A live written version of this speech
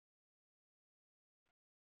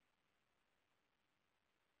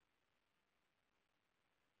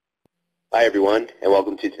Hi everyone, and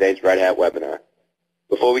welcome to today's Red Hat webinar.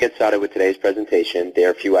 Before we get started with today's presentation, there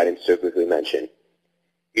are a few items to quickly mention.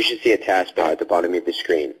 You should see a taskbar at the bottom of the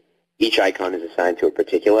screen. Each icon is assigned to a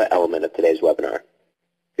particular element of today's webinar.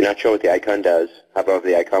 If you're not sure what the icon does, hover over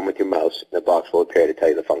the icon with your mouse and the box will appear to tell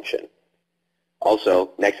you the function.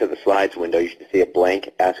 Also, next to the slides window, you should see a blank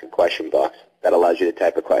Ask a Question box that allows you to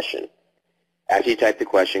type a question. After you type the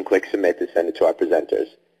question, click Submit to send it to our presenters.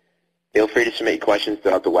 Feel free to submit your questions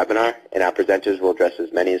throughout the webinar, and our presenters will address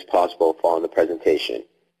as many as possible following the presentation.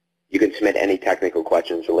 You can submit any technical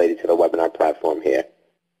questions related to the webinar platform here.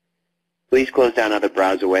 Please close down other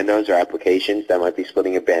browser windows or applications that might be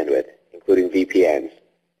splitting your bandwidth, including VPNs,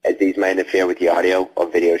 as these might interfere with the audio or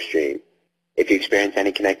video stream. If you experience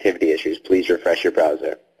any connectivity issues, please refresh your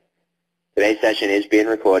browser. Today's session is being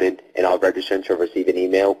recorded, and all registrants will receive an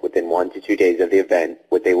email within 1 to 2 days of the event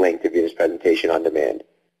with a link to view this presentation on demand.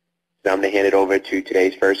 Now I'm going to hand it over to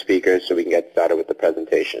today's first speaker so we can get started with the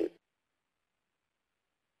presentation.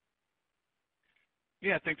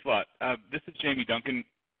 Yeah, thanks a lot. This is Jamie Duncan.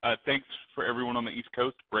 Thanks for everyone on the East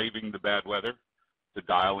Coast braving the bad weather to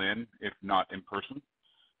dial in, if not in person.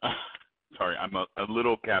 Sorry, I'm a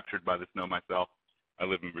little captured by the snow myself. I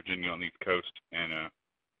live in Virginia on the East Coast, and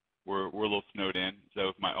we're a little snowed in. So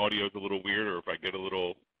if my audio is a little weird, or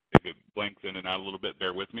if it blanks in and out a little bit,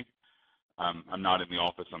 bear with me. I'm not in the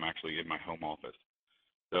office. I'm actually in my home office.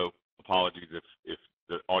 So apologies if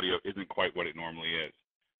the audio isn't quite what it normally is.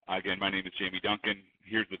 Again, my name is Jamie Duncan.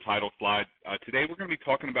 Here's the title slide. Today we're going to be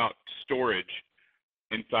talking about storage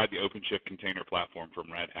inside the OpenShift container platform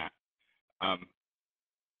from Red Hat.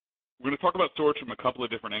 We're going to talk about storage from a couple of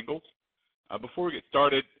different angles. Before we get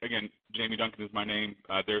started, again, Jamie Duncan is my name.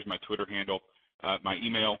 There's my Twitter handle. My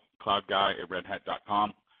email,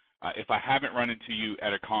 cloudguy@redhat.com. If I haven't run into you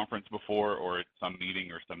at a conference before or at some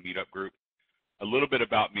meeting or some meetup group, a little bit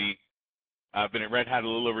about me. I've been at Red Hat a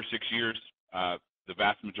little over 6 years. The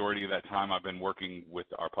vast majority of that time I've been working with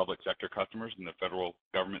our public sector customers in the federal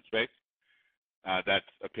government space. That's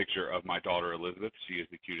a picture of my daughter Elizabeth. She is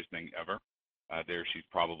the cutest thing ever. There she's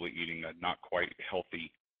probably eating a not quite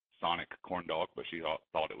healthy Sonic corn dog, but she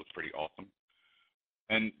thought it was pretty awesome.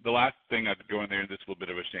 And the last thing I'd go in there, and this is a little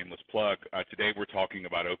bit of a shameless plug, today we're talking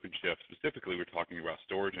about OpenShift. Specifically, we're talking about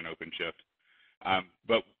storage in OpenShift.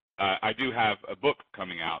 But I do have a book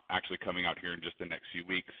coming out here in just the next few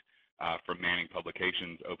weeks from Manning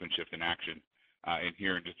Publications, OpenShift in Action. And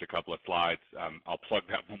here in just a couple of slides, I'll plug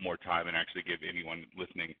that one more time and actually give anyone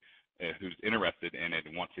listening who's interested in it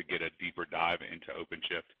and wants to get a deeper dive into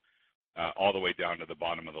OpenShift all the way down to the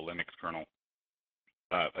bottom of the Linux kernel,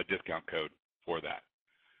 a discount code for that.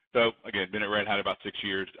 So again, been at Red Hat about 6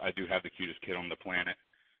 years. I do have the cutest kid on the planet,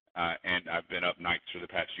 and I've been up nights for the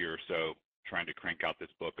past year or so trying to crank out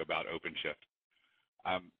this book about OpenShift.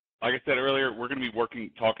 Like I said earlier, we're going to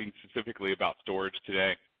be talking specifically about storage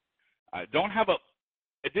today. I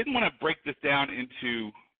didn't want to break this down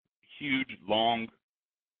into huge, long,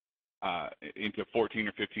 into 14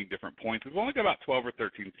 or 15 different points. We've only got about 12 or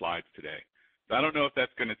 13 slides today. So I don't know if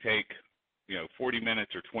that's going to take 40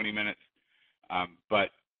 minutes or 20 minutes, but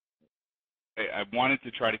I wanted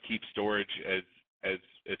to try to keep storage as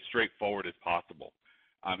straightforward as possible.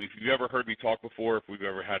 If you've ever heard me talk before, if we've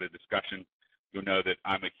ever had a discussion, you'll know that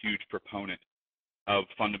I'm a huge proponent of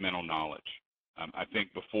fundamental knowledge. I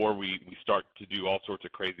think before we start to do all sorts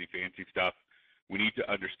of crazy fancy stuff, we need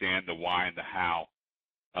to understand the why and the how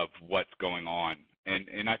of what's going on.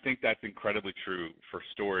 And I think that's incredibly true for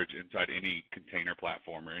storage inside any container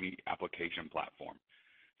platform or any application platform.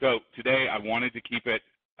 So today I wanted to keep it,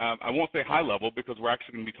 I won't say high level because we're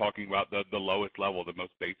actually going to be talking about the lowest level, the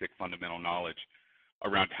most basic fundamental knowledge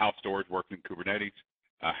around how storage works in Kubernetes,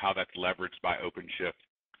 how that's leveraged by OpenShift,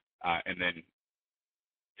 and then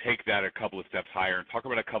take that a couple of steps higher and talk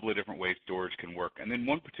about a couple of different ways storage can work. And then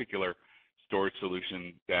one particular storage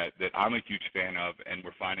solution that I'm a huge fan of, and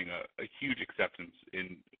we're finding a huge acceptance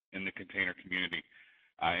in the container community,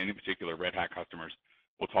 and in particular Red Hat customers,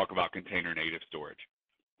 we'll talk about container native storage.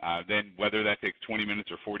 Then whether that takes 20 minutes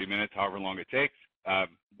or 40 minutes, however long it takes,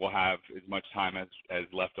 we'll have as much time as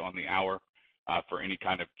left on the hour for any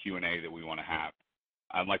kind of Q&A that we want to have.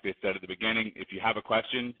 Like I said at the beginning, if you have a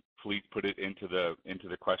question, please put it into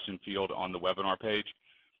the question field on the webinar page,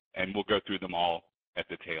 and we'll go through them all at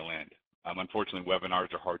the tail end. Unfortunately,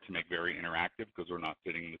 webinars are hard to make very interactive because we're not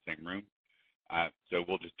sitting in the same room. So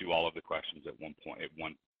we'll just do all of the questions at one point,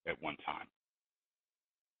 at one time.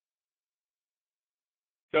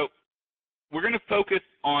 So we're going to focus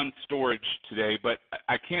on storage today, but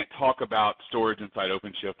I can't talk about storage inside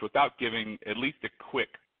OpenShift without giving at least a quick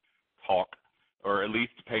talk, or at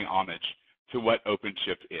least paying homage to what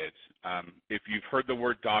OpenShift is. If you've heard the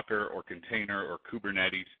word Docker or container or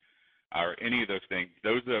Kubernetes or any of those things,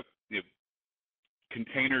 those are,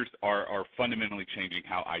 containers are fundamentally changing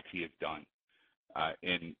how IT is done,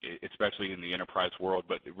 especially in the enterprise world,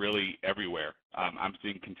 but really everywhere. I'm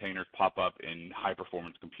seeing containers pop up in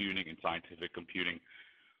high-performance computing and scientific computing,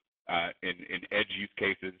 in edge use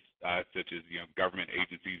cases, such as government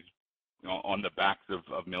agencies on the backs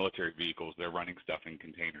of military vehicles. They're running stuff in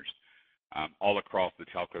containers. All across the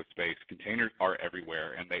telco space, containers are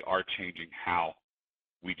everywhere, and they are changing how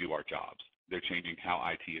we do our jobs. They're changing how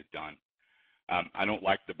IT is done. I don't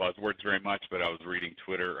like the buzzwords very much, but I was reading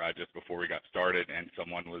Twitter just before we got started, and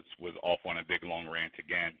someone was off on a big long rant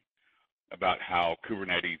again about how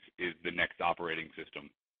Kubernetes is the next operating system,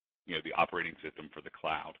 the operating system for the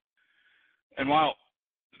cloud. And while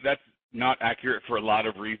that's not accurate for a lot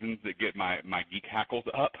of reasons that get my geek hackles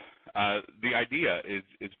up, the idea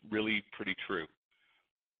is really pretty true.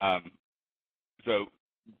 So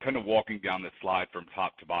kind of walking down this slide from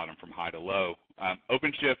top to bottom, from high to low,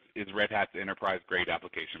 OpenShift is Red Hat's enterprise-grade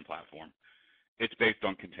application platform. It's based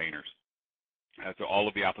on containers. So all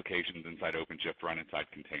of the applications inside OpenShift run inside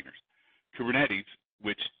containers. Kubernetes,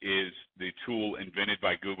 which is the tool invented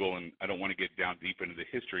by Google, and I don't want to get down deep into the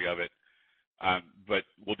history of it, but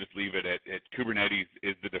we'll just leave it at Kubernetes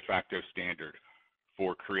is the de facto standard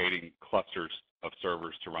for creating clusters of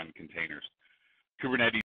servers to run containers.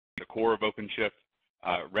 Kubernetes is the core of OpenShift.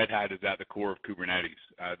 Red Hat is at the core of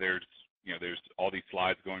Kubernetes. There's all these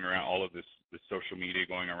slides going around, all of this social media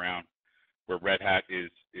going around, where Red Hat is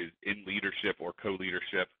in leadership or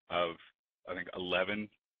co-leadership of, I think, 11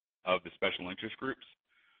 of the special interest groups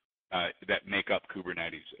that make up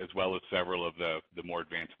Kubernetes, as well as several of the more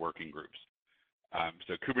advanced working groups.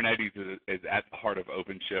 So Kubernetes is at the heart of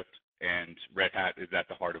OpenShift, and Red Hat is at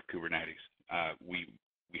the heart of Kubernetes. We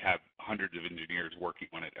have hundreds of engineers working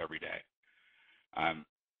on it every day.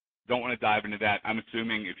 Don't want to dive into that. I'm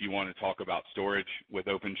assuming if you want to talk about storage with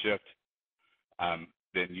OpenShift,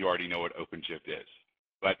 then you already know what OpenShift is.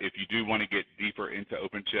 But if you do want to get deeper into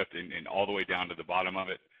OpenShift and all the way down to the bottom of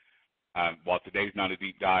it, while today's not a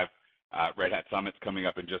deep dive, Red Hat Summit's coming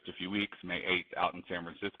up in just a few weeks, May 8th, out in San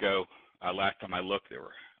Francisco. Last time I looked, there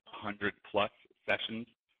were 100+ sessions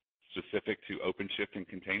specific to OpenShift and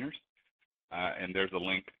containers, and there's a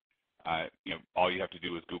link. All you have to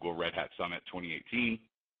do is Google Red Hat Summit 2018,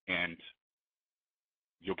 and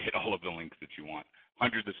you'll get all of the links that you want.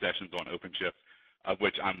 Hundreds of sessions on OpenShift, of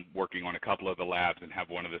which I'm working on a couple of the labs and have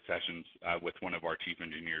one of the sessions with one of our chief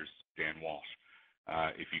engineers, Dan Walsh.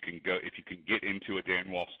 If you can get into a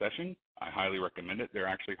Dan Walsh session, I highly recommend it. They're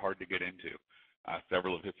actually hard to get into.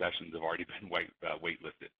 Several of his sessions have already been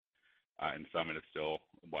waitlisted, and Summit is still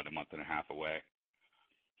about a month and a half away.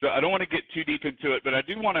 So I don't want to get too deep into it, but I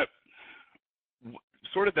do want to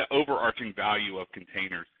sort of the overarching value of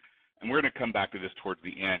containers, and we're going to come back to this towards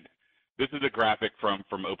the end. This is a graphic from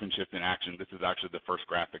OpenShift in action. This is actually the first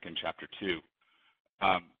graphic in Chapter 2.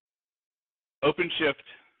 OpenShift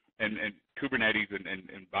and Kubernetes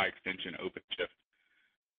and by extension OpenShift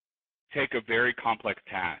take a very complex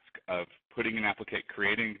task of creating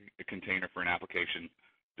a container for an application,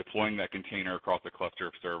 deploying that container across a cluster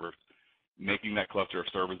of servers, making that cluster of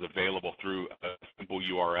servers available through a simple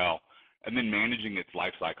URL, and then managing its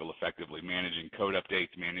lifecycle effectively, managing code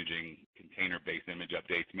updates, managing container-based image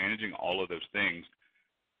updates, managing all of those things.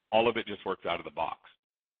 All of it just works out of the box.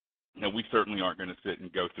 Now, we certainly aren't going to sit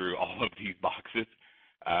and go through all of these boxes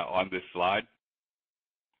on this slide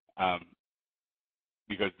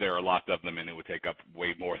because there are lots of them, and it would take up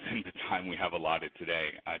way more than the time we have allotted today.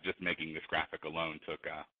 Just making this graphic alone took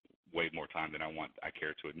way more time than I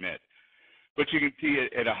care to admit. But you can see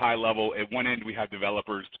it at a high level. At one end, we have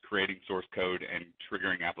developers creating source code and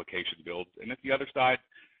triggering application builds. And at the other side,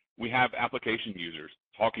 we have application users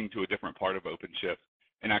talking to a different part of OpenShift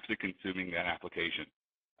and actually consuming that application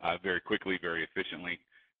very quickly, very efficiently.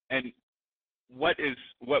 And what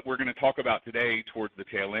we're going to talk about today towards the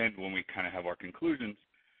tail end when we kind of have our conclusions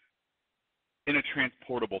in a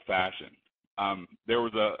transportable fashion. I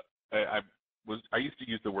used to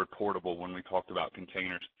use the word portable when we talked about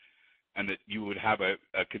containers, and that you would have a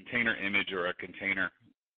container image or a container,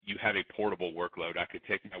 you had a portable workload. I could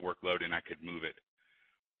take my workload and I could move it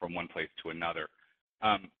from one place to another.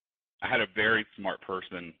 I had a very smart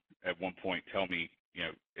person at one point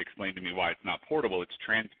explain to me why it's not portable, it's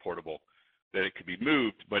transportable, that it could be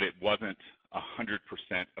moved, but it wasn't 100%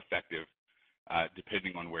 effective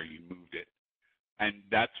depending on where you moved it. And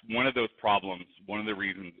that's one of those problems, one of the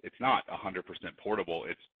reasons it's not 100% portable.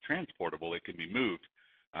 It's transportable, it can be moved.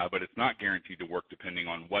 But it's not guaranteed to work depending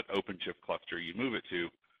on what OpenShift cluster you move it to,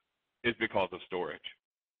 is because of storage.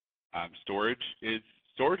 Storage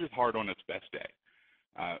is hard on its best day.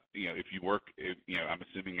 If you work, I'm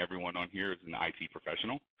assuming everyone on here is an IT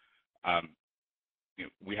professional.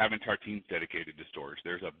 We have entire teams dedicated to storage.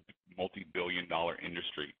 There's a multi-billion-dollar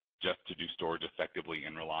industry just to do storage effectively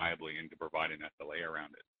and reliably and to provide an SLA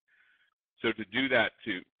around it. So to do that,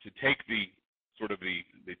 to take the sort of the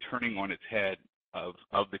turning on its head of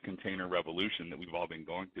the container revolution that we've all been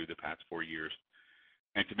going through the past 4 years,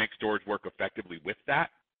 and to make storage work effectively with that,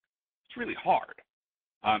 it's really hard.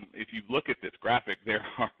 If you look at this graphic,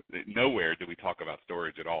 nowhere do we talk about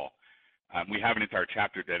storage at all. We have an entire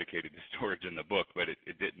chapter dedicated to storage in the book, but it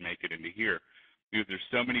didn't make it into here because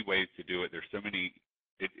there's so many ways to do it. There's so many.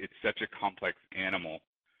 It's such a complex animal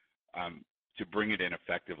to bring it in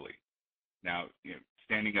effectively. Now,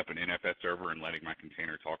 standing up an NFS server and letting my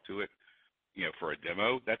container talk to it, for a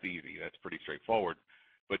demo, that's easy. That's pretty straightforward.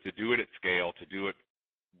 But to do it at scale, to do it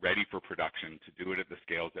ready for production, to do it at the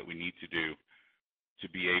scales that we need to do, to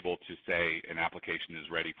be able to say an application is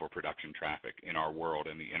ready for production traffic in our world,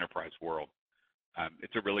 in the enterprise world,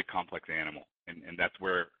 it's a really complex animal, and that's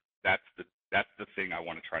the thing I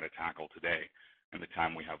want to try to tackle today and the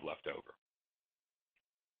time we have left over.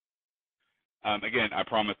 Again, I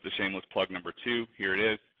promised the shameless plug number 2. Here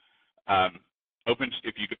it is.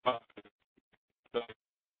 If you go,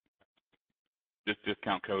 this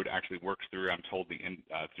discount code actually works through, I'm told,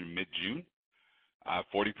 through mid-June.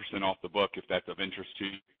 40% off the book if that's of interest to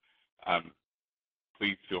you.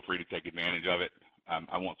 Please feel free to take advantage of it.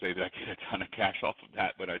 I won't say that I get a ton of cash off of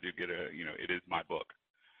that, but I do get it is my book.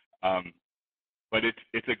 But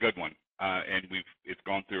it's a good one, and it's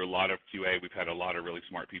gone through a lot of QA. We've had a lot of really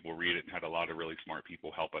smart people read it and had a lot of really smart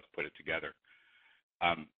people help us put it together.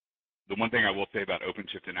 The one thing I will say about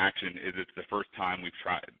OpenShift in action is it's the first time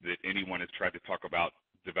that anyone has tried to talk about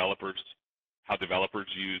developers, how developers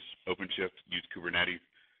use OpenShift, use Kubernetes,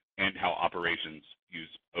 and how operations use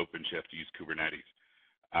OpenShift, use Kubernetes.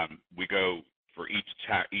 We go for each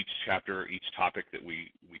chapter, each topic that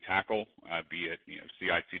we tackle, be it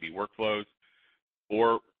CI/CD workflows,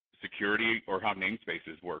 or security, or how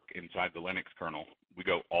namespaces work inside the Linux kernel. We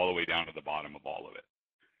go all the way down to the bottom of all of it.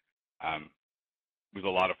 It was a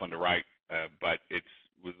lot of fun to write, but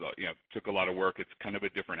took a lot of work. It's kind of a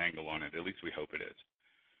different angle on it. At least we hope it is.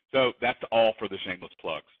 So that's all for the shameless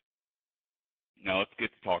plugs. Now let's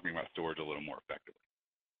get to talking about storage a little more effectively.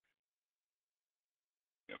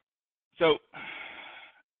 So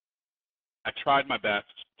I tried my best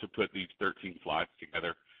to put these 13 slides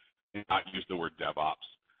together and not use the word DevOps.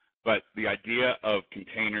 But the idea of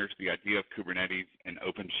containers, the idea of Kubernetes and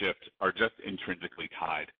OpenShift are just intrinsically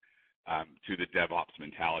tied to the DevOps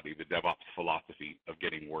mentality, the DevOps philosophy of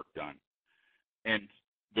getting work done. And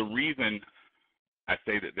the reason I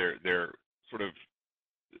say that they're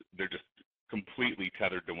just completely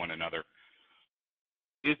tethered to one another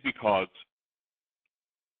is because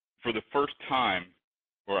for the first time,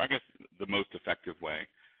 or I guess the most effective way,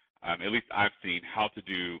 at least I've seen how to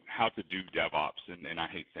do DevOps, and I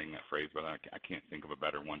hate saying that phrase, but I can't think of a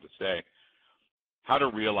better one to say. How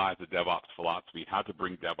to realize the DevOps philosophy, how to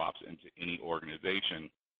bring DevOps into any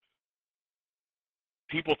organization.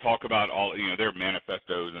 People talk about all, their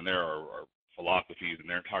manifestos and there are philosophies and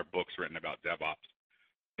their entire books written about DevOps.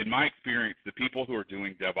 In my experience, the people who are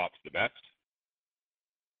doing DevOps the best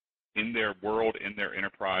in their world, in their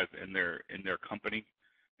enterprise, in their company,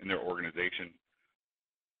 in their organization,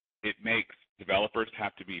 it makes developers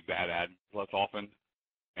have to be bad admins less often,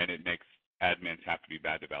 and it makes admins have to be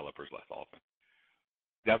bad developers less often.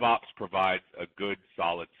 DevOps provides a good,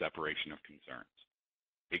 solid separation of concerns.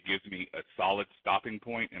 It gives me a solid stopping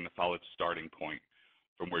point and a solid starting point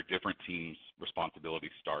from where different teams'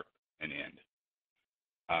 responsibilities start and end.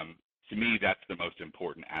 To me, that's the most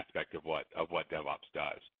important aspect of what DevOps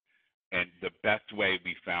does. And the best way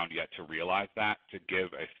we found yet to realize that, to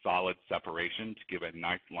give a solid separation, to give a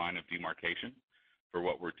nice line of demarcation for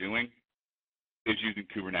what we're doing, is using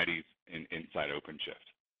Kubernetes inside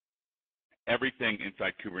OpenShift. Everything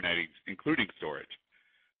inside Kubernetes, including storage,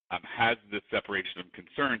 has this separation of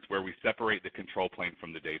concerns where we separate the control plane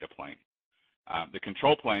from the data plane. The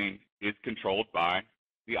control plane is controlled by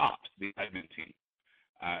the ops, the admin team.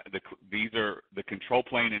 The control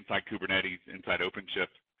plane inside Kubernetes, inside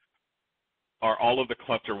OpenShift, are all of the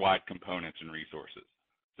cluster-wide components and resources.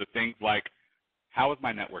 So things like, how is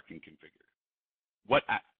my networking configured?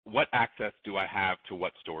 What access do I have to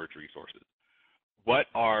what storage resources? What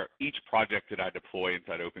are each project that I deploy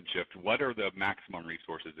inside OpenShift, what are the maximum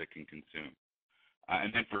resources it can consume?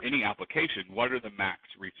 And then for any application, what are the max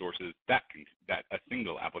resources that a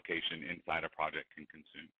single application inside a project can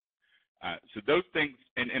consume? So those things,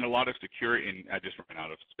 and a lot of security, and I just ran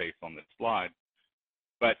out of space on this slide,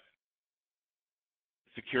 but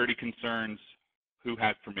security concerns, who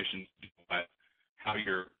has permissions to do what, how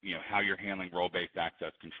you're handling role-based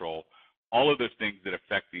access control, all of those things that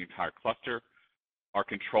affect the entire cluster are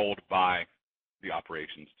controlled by the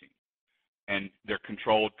operations team. And they're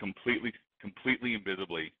controlled completely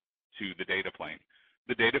invisibly to the data plane.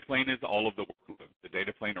 The data plane is all of the workload. The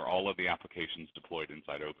data plane are all of the applications deployed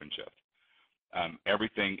inside OpenShift.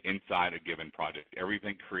 Everything inside a given project,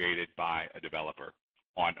 everything created by a developer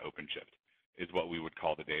on OpenShift is what we would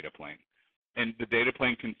call the data plane. And the data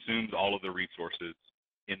plane consumes all of the resources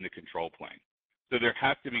in the control plane. So there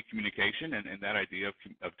has to be communication, and that idea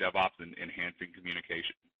of DevOps and enhancing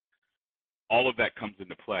communication, all of that comes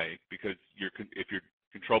into play because if your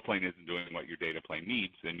control plane isn't doing what your data plane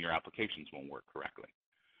needs, then your applications won't work correctly.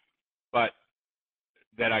 But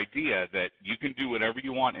that idea that you can do whatever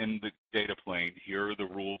you want in the data plane, here are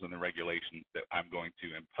the rules and the regulations that I'm going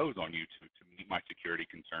to impose on you to meet my security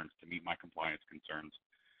concerns, to meet my compliance concerns,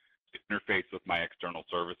 to interface with my external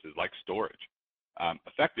services like storage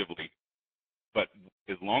effectively. But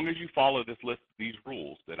as long as you follow these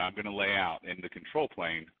rules that I'm going to lay out in the control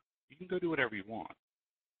plane, you can go do whatever you want.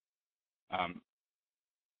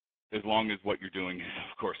 As long as what you're doing is,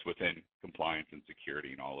 of course, within compliance and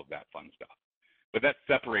security and all of that fun stuff. But that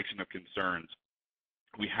separation of concerns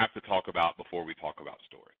we have to talk about before we talk about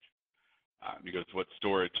storage, because what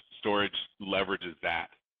storage leverages that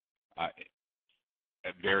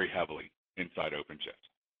very heavily inside OpenShift.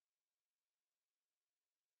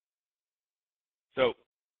 So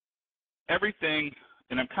everything,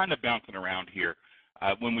 and I'm kind of bouncing around here.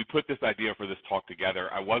 When we put this idea for this talk together,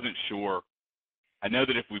 I wasn't sure. I know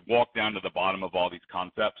that if we walk down to the bottom of all these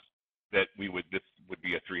concepts, that this would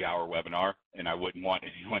be a 3-hour webinar, and I wouldn't want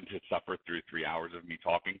anyone to suffer through 3 hours of me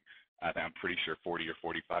talking. I'm pretty sure 40 or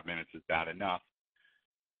 45 minutes is bad enough.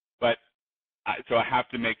 But so I have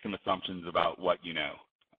to make some assumptions about what you know.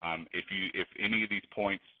 If any of these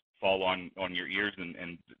points fall on your ears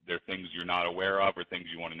and they're things you're not aware of or things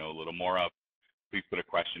you want to know a little more of, please put a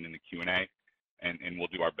question in the Q&A, and we'll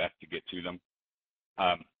do our best to get to them.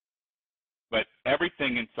 But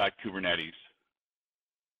everything inside Kubernetes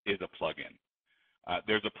is a plugin.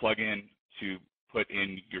 There's a plugin to put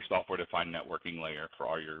in your software-defined networking layer for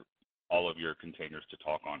all of your containers to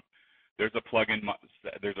talk on. There's a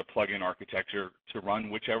plugin architecture to run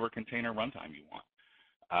whichever container runtime you want.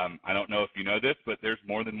 I don't know if you know this, but there's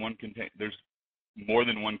more than one container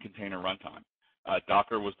runtime.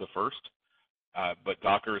 Docker was the first, but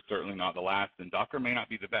Docker is certainly not the last, and Docker may not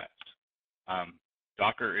be the best.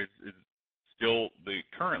 Docker is still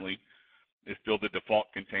currently the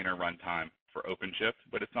default container runtime for OpenShift,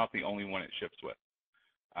 but it's not the only one it ships with.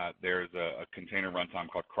 There's a container runtime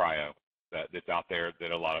called Cryo that's out there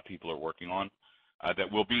that a lot of people are working on that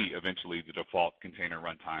will be eventually the default container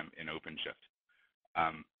runtime in OpenShift.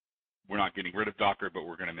 We're not getting rid of Docker, but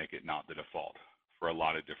we're going to make it not the default for a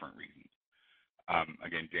lot of different reasons.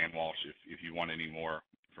 Again, Dan Walsh, if you want any more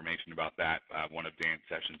information about that, one of Dan's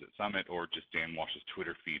sessions at Summit or just Dan Walsh's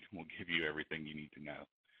Twitter feed will give you everything you need to know.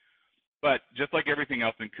 But just like everything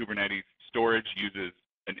else in Kubernetes, storage uses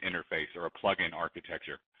an interface or a plugin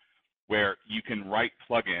architecture where you can write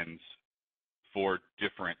plugins for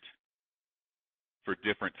different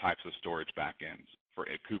types of storage backends for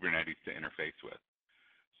Kubernetes to interface with.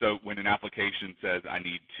 So when an application says, I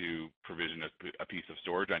need to provision a piece of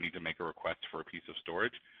storage, I need to make a request for a piece of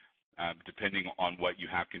storage, depending on what you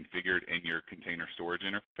have configured in your container storage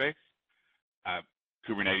interface,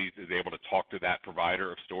 Kubernetes is able to talk to that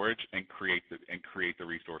provider of storage and create the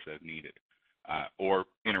resource as needed, or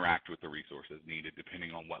interact with the resource as needed,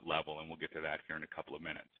 depending on what level, and we'll get to that here in a couple of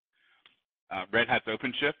minutes. Red Hat's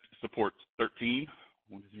OpenShift supports 13.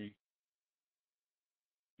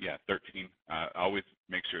 13. Always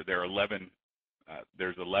make sure there are 11.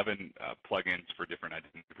 There's 11 plugins for different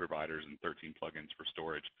identity providers and 13 plugins for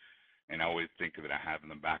storage. And I always think that I have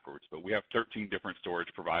them backwards, but we have 13 different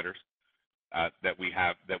storage providers that we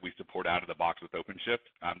support out of the box with OpenShift.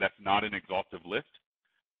 That's not an exhaustive list.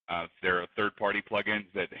 There are third-party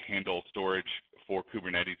plugins that handle storage for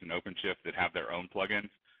Kubernetes and OpenShift that have their own plugins.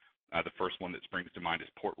 The first one that springs to mind is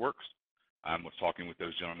Portworx. I was talking with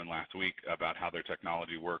those gentlemen last week about how their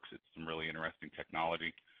technology works. It's some really interesting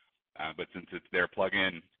technology. But since it's their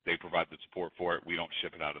plugin, they provide the support for it. We don't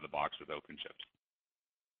ship it out of the box with OpenShift.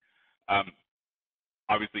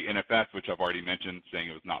 Obviously, NFS, which I've already mentioned, saying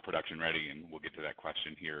it was not production ready, and we'll get to that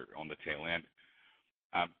question here on the tail end.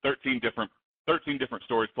 13 different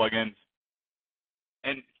storage plugins.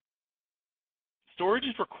 And storage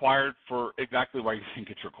is required for exactly why you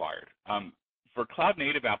think it's required. For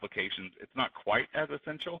cloud-native applications, it's not quite as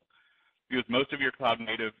essential because most of your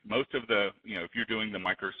cloud-native, most of the, if you're doing the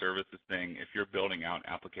microservices thing, if you're building out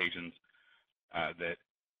applications that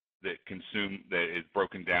is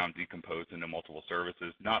broken down, decomposed into multiple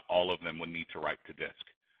services, not all of them would need to write to disk.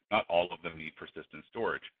 Not all of them need persistent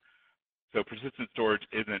storage. So persistent storage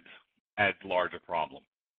isn't as large a problem.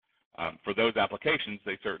 For those applications,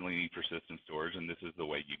 they certainly need persistent storage, and this is the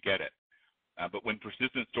way you get it. But when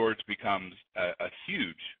persistent storage becomes a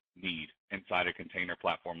huge need inside a container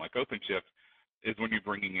platform like OpenShift is when you're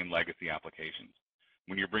bringing in legacy applications.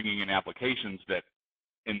 When you're bringing in applications that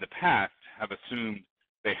in the past have assumed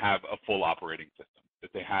they have a full operating system,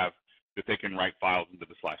 that they can write files into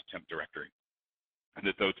the /temp directory, and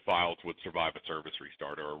that those files would survive a service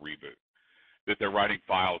restart or a reboot. That they're writing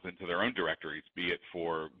files into their own directories, be it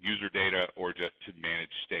for user data or just to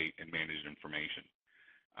manage state and manage information.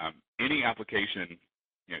 Any application,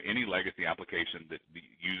 any legacy application that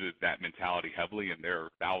uses that mentality heavily, and there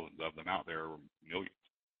are thousands of them out there, or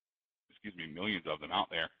millions of them out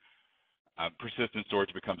there, persistent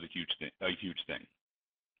storage becomes a huge thing.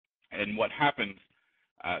 And what happens,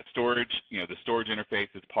 storage, the storage interface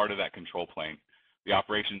is part of that control plane. The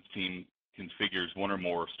operations team configures one or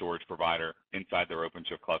more storage provider inside their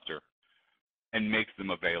OpenShift cluster and makes them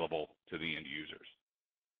available to the end users.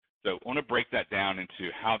 So I want to break that down into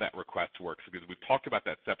how that request works, because we've talked about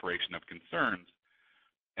that separation of concerns,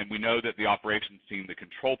 and we know that the operations team, the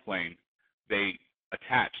control plane, they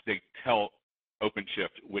tell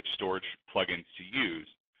OpenShift which storage plugins to use.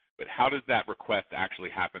 But how does that request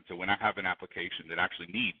actually happen? So when I have an application that actually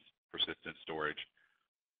needs persistent storage,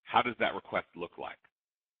 how does that request look like?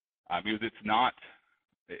 Because it's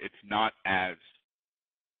not as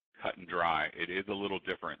cut and dry. It is a little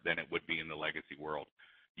different than it would be in the legacy world.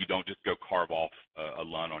 You don't just go carve off a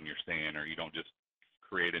LUN on your SAN, or you don't just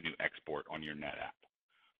create a new export on your NetApp.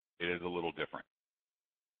 It is a little different.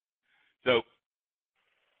 So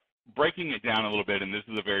breaking it down a little bit, and this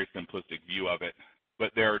is a very simplistic view of it,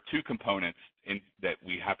 but there are two components that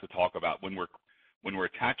we have to talk about when we're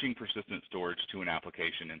attaching persistent storage to an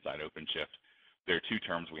application inside OpenShift. There are two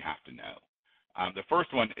terms we have to know. The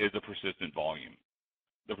first one is a persistent volume.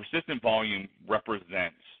 The persistent volume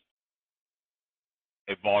represents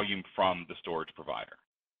a volume from the storage provider.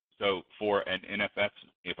 So for an NFS,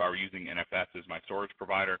 if I were using NFS as my storage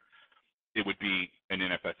provider, it would be an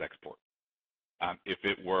NFS export. If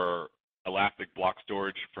it were Elastic Block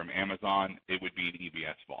Storage from Amazon, it would be an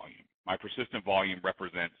EBS volume. My persistent volume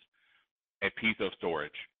represents a piece of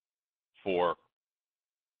storage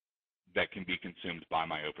that can be consumed by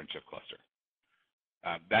my OpenShift cluster.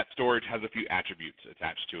 That storage has a few attributes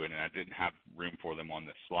attached to it, and I didn't have room for them on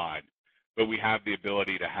this slide. But we have the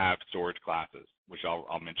ability to have storage classes, which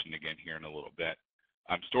I'll mention again here in a little bit.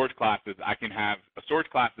 Storage classes, a storage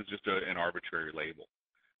class is just an arbitrary label.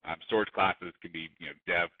 Storage classes can be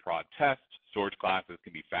dev, prod, test. Storage classes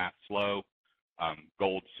can be fast, slow,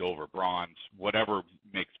 gold, silver, bronze, whatever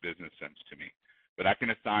makes business sense to me. But I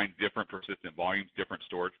can assign different persistent volumes, different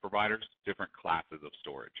storage providers, different classes of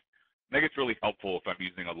storage. I think it's really helpful if I'm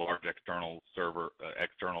using a large external server,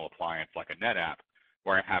 external appliance like a NetApp,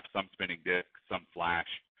 where I have some spinning disk, some flash,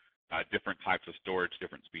 different types of storage,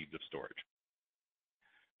 different speeds of storage.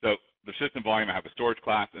 So the system volume, I have a storage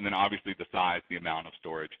class, and then obviously the size, the amount of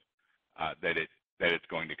storage that it's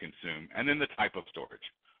going to consume, and then the type of storage.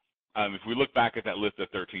 If we look back at that list of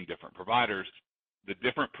 13 different providers, the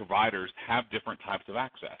different providers have different types of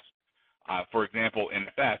access. For example,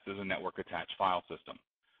 NFS is a network-attached file system.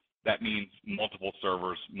 That means multiple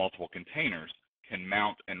servers, multiple containers can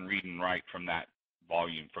mount and read and write from that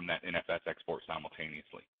volume, from that NFS export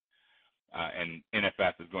simultaneously. And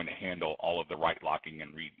NFS is going to handle all of the write locking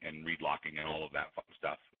and read locking and all of that fun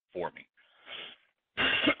stuff for me.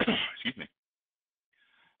 Excuse me.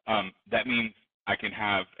 That means I can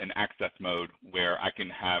have an access mode where I can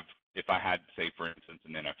have, if I had, say, for instance,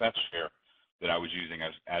 an NFS share that I was using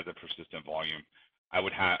as a persistent volume, I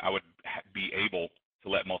would be able to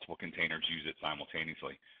let multiple containers use it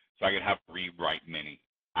simultaneously. So I could have read-write many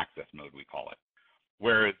access mode, we call it.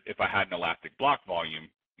 Whereas if I had an Elastic Block volume,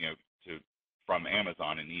 from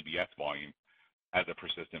Amazon, an EBS volume as a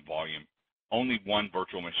persistent volume, only one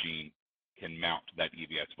virtual machine can mount that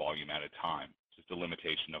EBS volume at a time. It's just a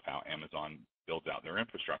limitation of how Amazon builds out their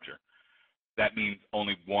infrastructure. That means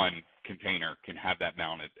only one container can have that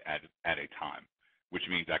mounted at a time, which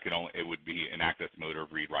means it would be an access mode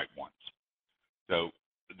of read-write once. So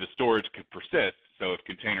the storage could persist. So if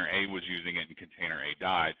container A was using it and container A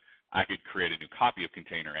died, I could create a new copy of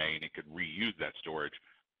container A and it could reuse that storage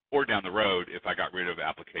Or down the road, if I got rid of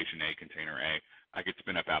application A, container A, I could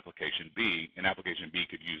spin up application B, and application B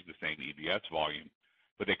could use the same EBS volume,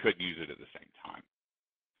 but they couldn't use it at the same time.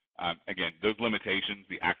 Again, those limitations,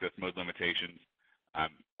 the access mode limitations,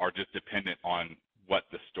 are just dependent on what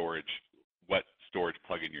storage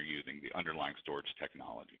plugin you're using, the underlying storage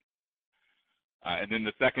technology. And then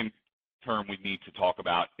the second term we need to talk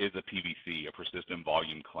about is a PVC, a persistent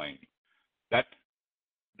volume claim. That's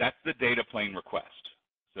the data plane request.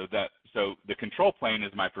 So the control plane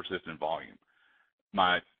is my persistent volume.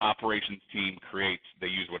 My operations team they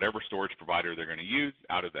use whatever storage provider they're going to use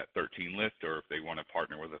out of that 13 list, or if they want to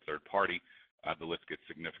partner with a third party, the list gets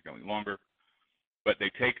significantly longer. But they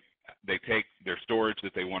take their storage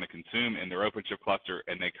that they want to consume in their OpenShift cluster,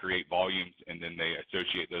 and they create volumes, and then they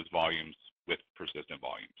associate those volumes with persistent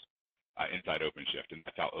volumes inside OpenShift, and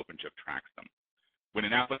that's how OpenShift tracks them. When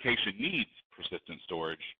an application needs persistent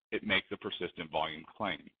storage, it makes a persistent volume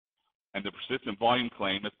claim. And the persistent volume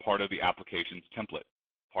claim is part of the application's template,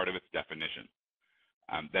 part of its definition.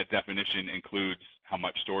 That definition includes how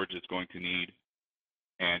much storage it's going to need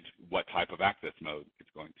and what type of access mode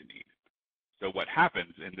it's going to need. So what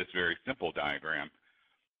happens in this very simple diagram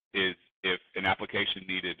is if an application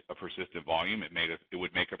needed a persistent volume, it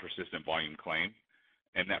would make a persistent volume claim,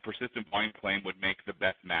 and that persistent volume claim would make the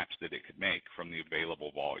best match that it could make from the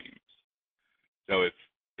available volumes. So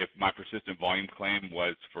if my persistent volume claim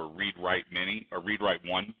was for read-write mini or read-write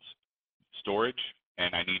 1 storage,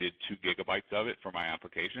 and I needed 2 gigabytes of it for my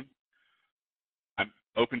application,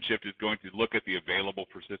 OpenShift is going to look at the available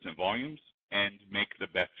persistent volumes and make the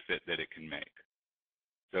best fit that it can make.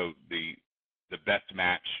 So the best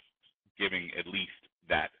match giving at least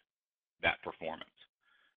that performance.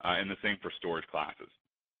 And the same for storage classes.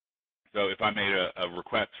 So if I made a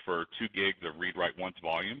request for 2 gigs of read-write once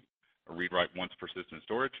volume, or read-write once persistent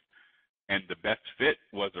storage, and the best fit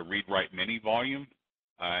was a read-write mini volume,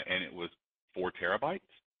 and it was 4 terabytes,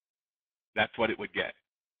 that's what it would get.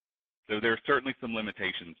 So there are certainly some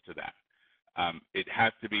limitations to that. It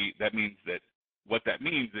has to be, what that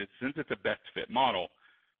means is, since it's a best fit model,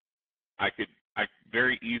 I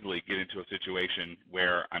very easily get into a situation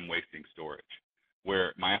where I'm wasting storage,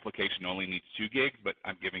 where my application only needs 2 gigs, but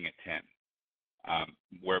I'm giving it 10,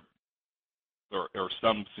 or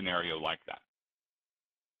some scenario like that.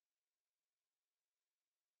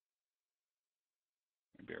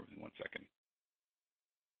 Bear with me 1 second.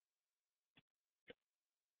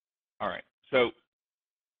 All right, so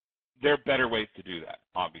there are better ways to do that,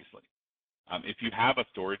 obviously. If you have a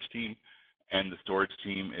storage team and the storage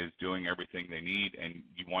team is doing everything they need and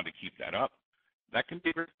you want to keep that up, that can be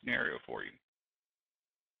a great scenario for you.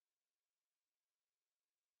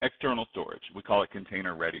 External storage, we call it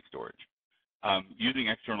container-ready storage. Using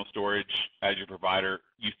external storage as your provider,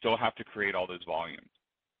 you still have to create all those volumes.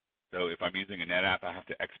 So if I'm using a NetApp, I have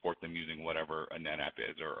to export them using whatever a NetApp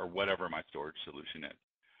is, or whatever my storage solution is.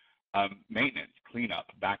 Maintenance, cleanup,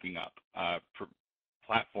 backing up,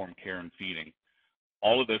 platform care and feeding,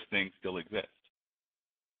 all of those things still exist.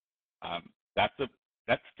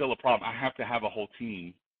 That's still a problem. I have to have a whole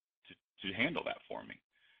team to handle that for me.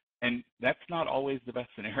 And that's not always the best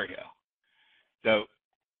scenario. So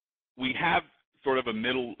we have sort of a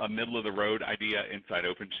middle of the road idea inside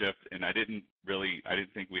OpenShift, and I didn't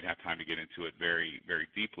think we'd have time to get into it very, very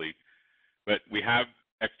deeply. But we have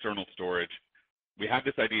external storage. We have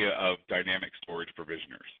this idea of dynamic storage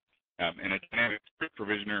provisioners. And a dynamic storage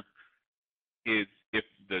provisioner is if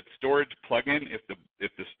the storage plugin, if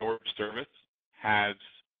the storage service has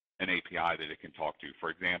an API that it can talk to. For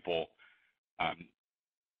example,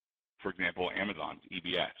 Amazon's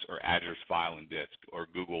EBS, or Azure's File and Disk, or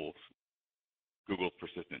Google's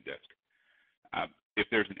persistent disk. If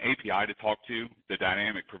there's an API to talk to, the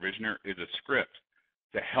dynamic provisioner is a script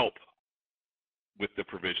to help with the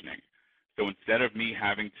provisioning. So instead of me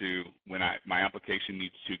having to, when my application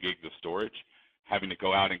needs 2 gigs of storage, having to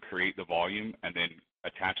go out and create the volume and then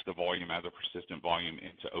attach the volume as a persistent volume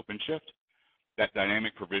into OpenShift, that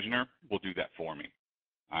dynamic provisioner will do that for me.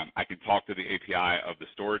 I can talk to the API of the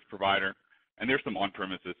storage provider, and there are some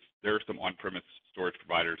on-premise storage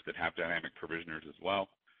providers that have dynamic provisioners as well.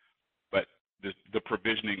 But the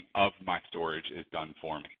provisioning of my storage is done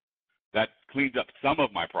for me. That cleans up some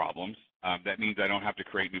of my problems. That means I don't have to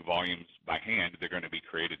create new volumes by hand. They're going to be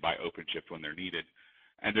created by OpenShift when they're needed.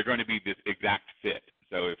 And they're going to be this exact fit.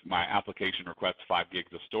 So if my application requests 5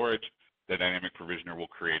 gigs of storage, the dynamic provisioner will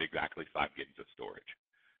create exactly 5 gigs of storage.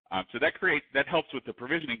 So that helps with the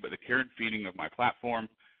provisioning, but the care and feeding of my platform,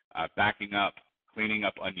 backing up, cleaning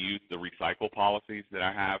up unused, the recycle policies that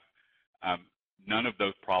I have, none of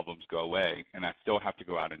those problems go away, and I still have to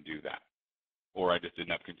go out and do that. or I just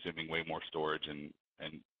end up consuming way more storage and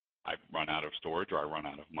I run out of storage or I run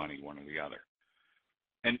out of money, one or the other.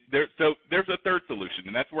 And so there's a third solution,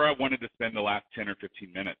 and that's where I wanted to spend the last 10 or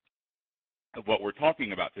 15 minutes of what we're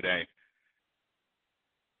talking about today.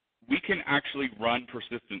 We can actually run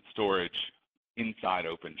persistent storage inside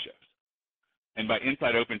OpenShift. And by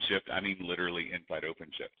inside OpenShift, I mean literally inside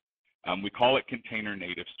OpenShift. We call it container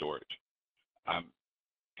native storage.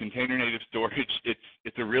 Container native storage,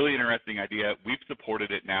 it's a really interesting idea. We've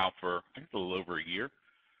supported it now for, I think, a little over a year.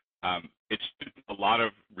 It's a lot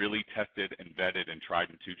of really tested and vetted and tried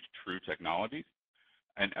and true technologies.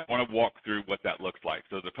 And I want to walk through what that looks like.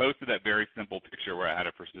 So as opposed to that very simple picture where I had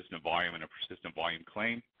a persistent volume and a persistent volume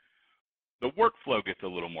claim, the workflow gets a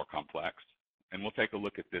little more complex. And we'll take a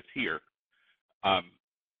look at this here.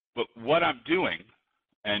 But what I'm doing,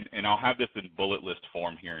 and I'll have this in bullet list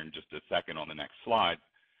form here in just a second on the next slide.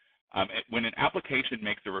 When an application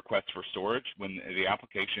makes a request for storage, when the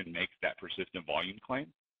application makes that persistent volume claim,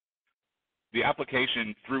 the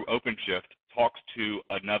application through OpenShift talks to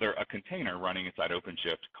a container running inside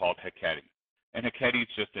OpenShift called Heketi. And Heketi is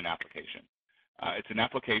just an application. It's an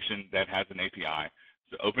application that has an API.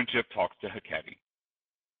 So OpenShift talks to Heketi.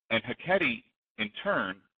 And Heketi, in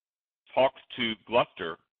turn, talks to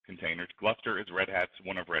Gluster containers. Gluster is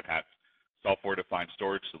one of Red Hat's software-defined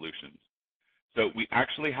storage solutions. So we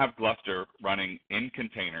actually have Gluster running in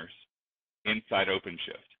containers inside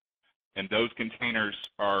OpenShift. And those containers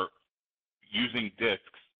are using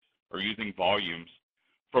disks or using volumes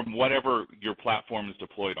from whatever your platform is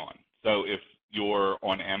deployed on. So if you're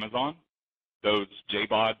on Amazon, those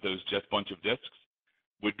JBOD, those just bunch of disks,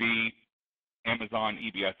 would be Amazon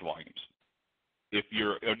EBS volumes. If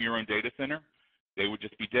you're in your own data center, they would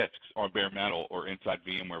just be disks on bare metal or inside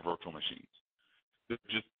VMware virtual machines.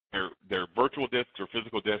 They're virtual disks or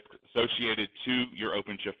physical disks associated to your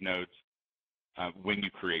OpenShift nodes when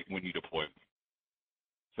you deploy them.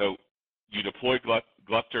 So you deploy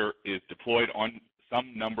Gluster is deployed on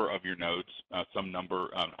some number of your nodes, some number,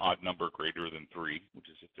 odd number greater than 3, which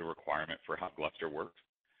is just a requirement for how Gluster works.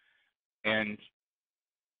 And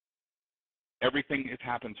everything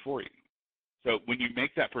happens for you. So when you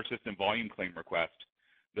make that persistent volume claim request,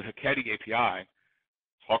 the Heketi API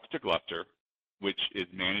talks to Gluster, which is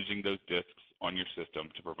managing those disks on your system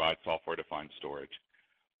to provide software-defined storage,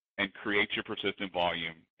 and creates your persistent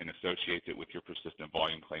volume and associates it with your persistent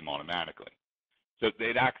volume claim automatically. So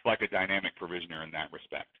it acts like a dynamic provisioner in that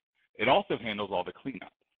respect. It also handles all the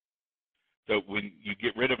cleanup. So when you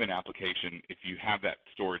get rid of an application, if you have that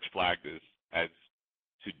storage flagged as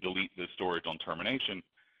to delete the storage on termination,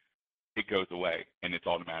 it goes away and it's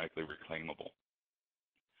automatically reclaimable.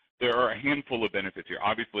 There are a handful of benefits here.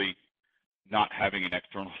 Obviously, not having an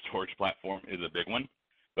external storage platform is a big one,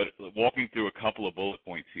 but walking through a couple of bullet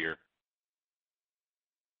points here.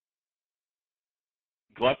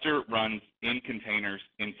 Gluster runs in containers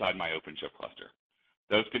inside my OpenShift cluster.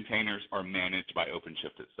 Those containers are managed by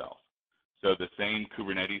OpenShift itself. So the same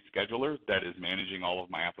Kubernetes scheduler that is managing all of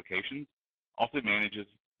my applications also manages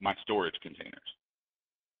my storage containers.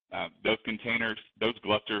 Those containers, those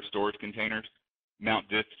Gluster storage containers, mount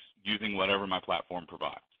disks using whatever my platform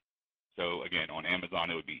provides. So again, on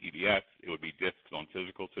Amazon, it would be EBS, it would be disks on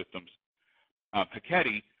physical systems.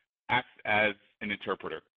 Heketi acts as an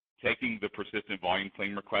interpreter, taking the persistent volume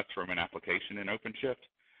claim request from an application in OpenShift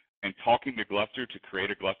and talking to Gluster to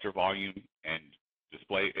create a Gluster volume and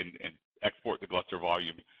display and export the Gluster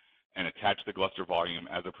volume and attach the Gluster volume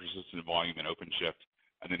as a persistent volume in OpenShift,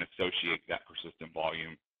 and then associate that persistent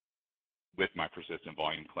volume with my persistent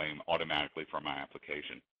volume claim automatically from my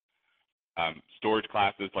application. Storage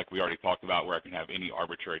classes, like we already talked about, where I can have any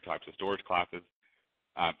arbitrary types of storage classes.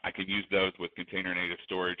 I can use those with container native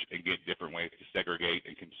storage and get different ways to segregate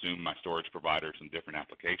and consume my storage providers in different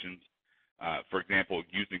applications. For example,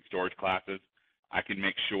 using storage classes, I can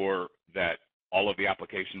make sure that all of the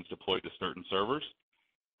applications deployed to certain servers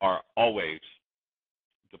are always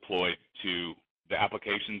deployed to the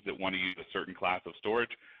applications that want to use a certain class of storage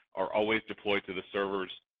are always deployed to the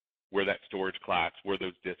servers where that storage class, where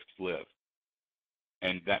those disks live.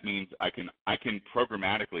 And that means I can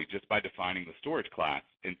programmatically, just by defining the storage class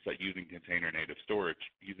inside using container native storage,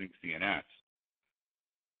 using CNS,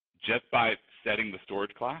 just by setting the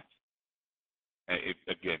storage class,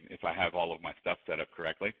 again, if I have all of my stuff set up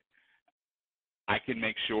correctly, I can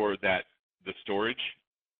make sure that the storage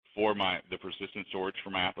for the persistent storage for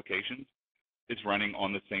my applications is running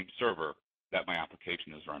on the same server that my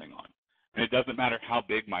application is running on. And it doesn't matter how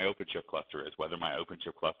big my OpenShift cluster is, whether my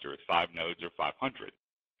OpenShift cluster is 5 nodes or 500.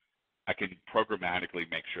 I can programmatically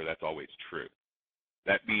make sure that's always true.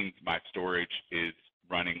 That means my storage is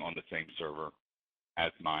running on the same server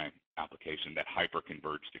as my application, that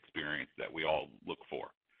hyper-converged experience that we all look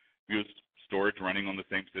for. Because storage running on the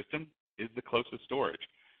same system is the closest storage,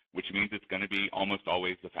 which means it's going to be almost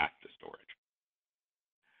always the fastest storage.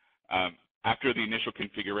 After the initial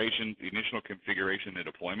configuration and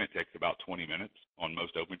deployment takes about 20 minutes on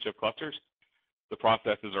most OpenShift clusters. The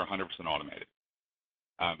processes are 100% automated.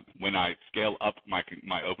 When I scale up my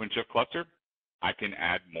OpenShift cluster, I can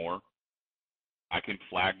add more. I can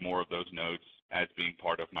flag more of those nodes as being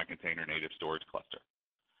part of my container native storage cluster.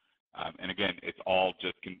 And again, it's all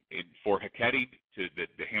just for Heketi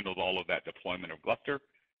that handles all of that deployment of Gluster.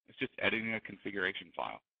 It's just editing a configuration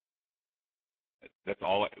file. That's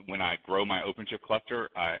all. When I grow my OpenShift cluster,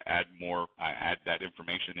 I add that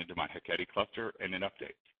information into my Heketi cluster, and it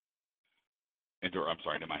updates. Into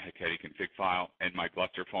my Heketi config file, and my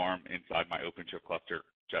Gluster farm inside my OpenShift cluster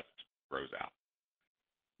just grows out,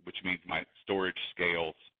 which means my storage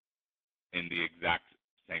scales in the exact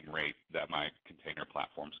same rate that my container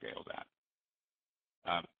platform scales at.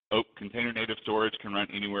 Container native storage can run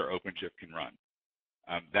anywhere OpenShift can run.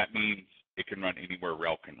 That means it can run anywhere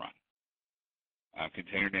RHEL can run.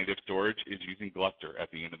 Container native storage is using Gluster at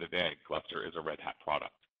the end of the day. Gluster is a Red Hat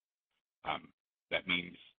product. That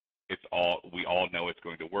means we all know it's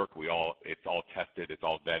going to work. It's all tested, it's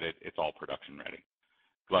all vetted, it's all production ready.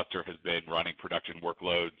 Gluster has been running production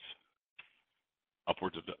workloads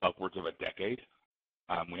upwards of a decade.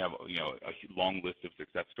 We have a long list of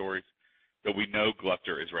success stories. So we know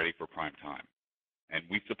Gluster is ready for prime time. And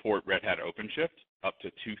we support Red Hat OpenShift up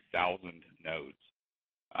to 2,000 nodes,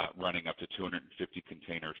 running up to 250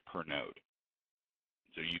 containers per node.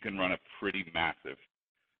 So you can run a pretty massive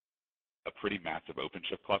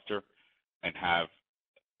OpenShift cluster and have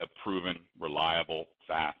a proven, reliable,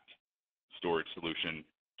 fast storage solution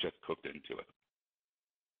just cooked into it.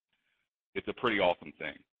 It's a pretty awesome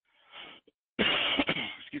thing.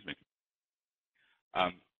 Excuse me.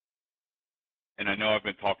 And I know I've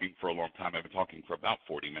been talking for a long time. I've been talking for about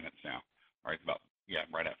 40 minutes now. Right,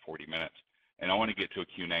 right at 40 minutes. And I want to get to a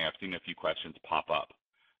Q&A. I've seen a few questions pop up.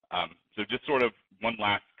 So just sort of one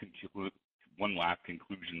last conclusion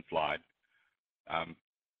slide, and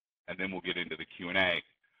then we'll get into the Q&A.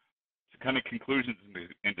 So kind of conclusions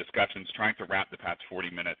and discussions, trying to wrap the past 40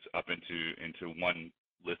 minutes up into one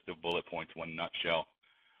list of bullet points, one nutshell.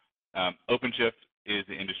 OpenShift is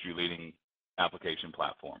the industry-leading application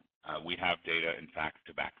platform. We have data and facts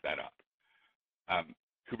to back that up.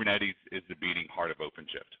 Kubernetes is the beating heart of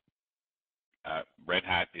OpenShift. Red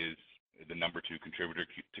Hat is the #2 contributor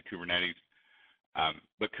to Kubernetes,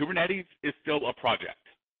 but Kubernetes is still a project.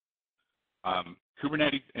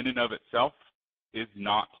 Kubernetes in and of itself is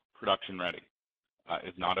not production ready,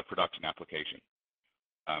 is not a production application.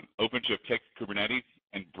 OpenShift takes Kubernetes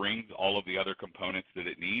and brings all of the other components that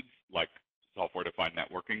it needs, like software-defined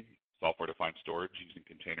networking, software-defined storage using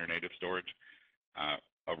container native storage,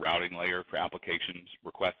 a routing layer for applications,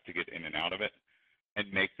 requests to get in and out of it,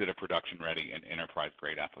 and makes it a production-ready and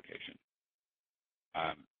enterprise-grade application.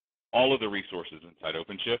 All of the resources inside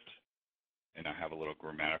OpenShift, and I have a little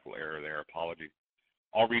grammatical error there, apologies.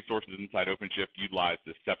 All resources inside OpenShift utilize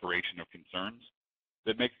this separation of concerns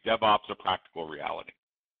that makes DevOps a practical reality.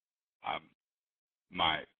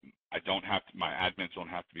 My admins don't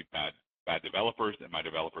have to be bad developers, and my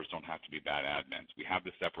developers don't have to be bad admins. We have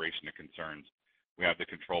the separation of concerns. We have the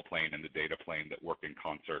control plane and the data plane that work in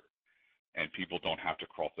concert, and people don't have to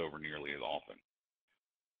cross over nearly as often.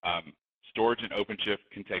 Storage in OpenShift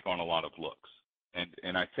can take on a lot of looks,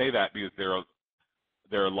 and I say that because there are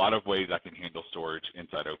a lot of ways I can handle storage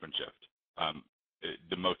inside OpenShift.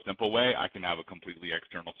 The most simple way, I can have a completely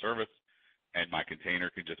external service, and my container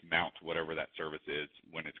can just mount whatever that service is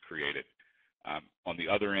when it's created. On the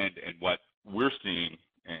other end, and what we're seeing,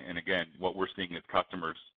 and again, what we're seeing as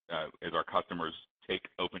customers, as our customers take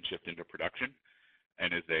OpenShift into production,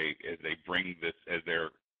 and as they bring this as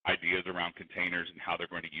their ideas around containers and how they're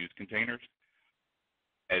going to use containers,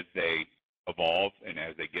 as they evolve and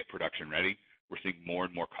as they get production ready, we're seeing more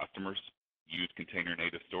and more customers use container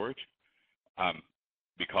native storage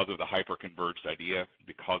because of the hyper-converged idea,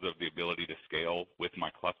 because of the ability to scale with my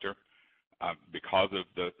cluster, because of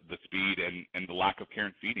the speed and the lack of care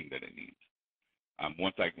and feeding that it needs.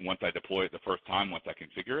 Once I deploy it the first time, once I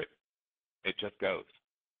configure it, it just goes.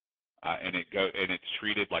 And it's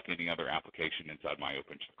treated like any other application inside my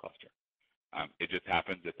OpenShift cluster. It just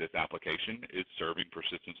happens that this application is serving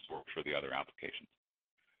persistent storage for the other applications.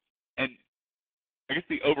 And I guess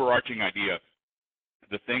the overarching idea,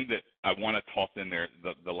 the thing that I want to toss in there,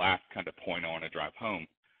 the last kind of point I want to drive home,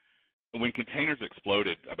 when containers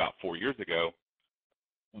exploded about 4 years ago,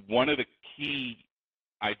 one of the key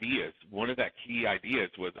ideas, one of that key ideas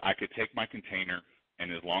was I could take my container,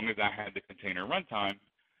 and as long as I had the container runtime,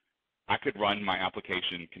 I could run my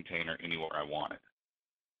application container anywhere I wanted.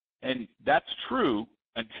 And that's true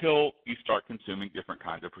until you start consuming different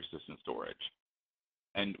kinds of persistent storage.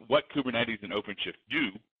 And what Kubernetes and OpenShift do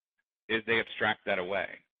is they abstract that away.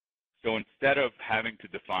 So instead of having to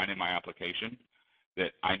define in my application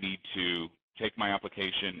that I need to take my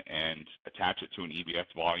application and attach it to an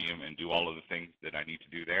EBS volume and do all of the things that I need to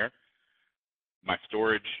do there, my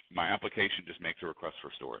application just makes a request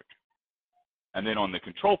for storage. And then on the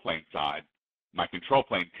control plane side, my control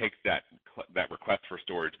plane takes that request for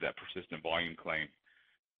storage, that persistent volume claim,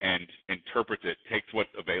 and interprets it, takes what's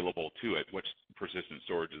available to it, which persistent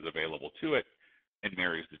storage is available to it, and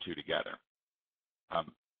marries the two together.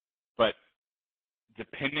 But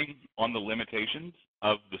depending on the limitations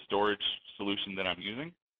of the storage solution that I'm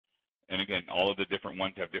using, and again, all of the different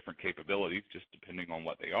ones have different capabilities, just depending on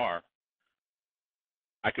what they are,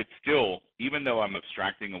 I could still, even though I'm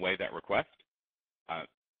abstracting away that request,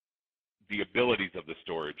 the abilities of the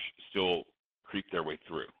storage still creep their way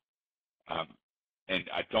through. And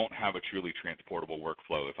I don't have a truly transportable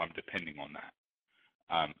workflow if I'm depending on that.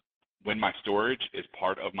 When my storage is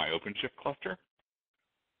part of my OpenShift cluster,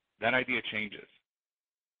 that idea changes.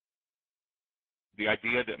 The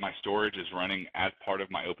idea that my storage is running as part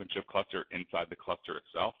of my OpenShift cluster inside the cluster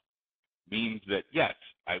itself means that, yes,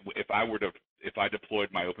 if I deployed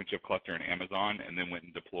my OpenShift cluster in Amazon and then went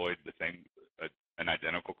and deployed an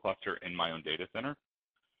identical cluster in my own data center,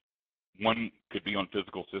 one could be on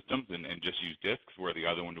physical systems and just use disks, where the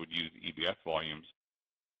other one would use EBS volumes.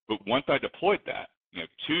 But once I deployed that,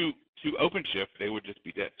 to OpenShift, they would just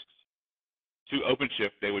be disks. To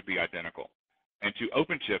OpenShift, they would be identical. And to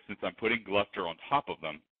OpenShift, since I'm putting Gluster on top of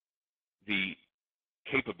them, the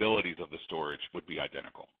capabilities of the storage would be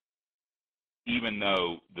identical, even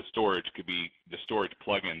though the storage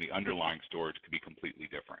plugin, the underlying storage, could be completely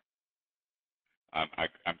different. I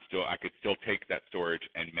could still take that storage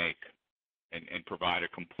and provide a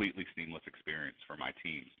completely seamless experience for my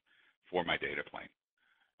teams, for my data plane.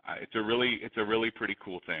 It's a really pretty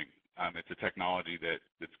cool thing. It's a technology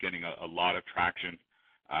that's getting a lot of traction,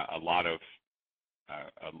 a lot of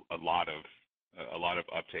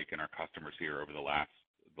uptake in our customers here over the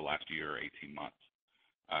last year or 18 months.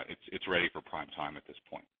 It's ready for prime time at this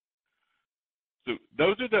point. So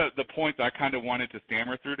those are the points I kind of wanted to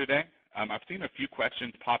stammer through today. I've seen a few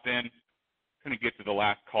questions pop in. Going to get to the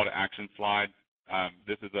last call to action slide.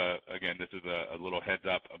 This is a little heads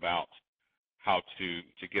up about how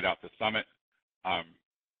to get out the summit.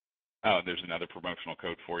 There's another promotional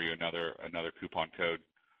code for you, another coupon code.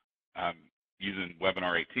 Using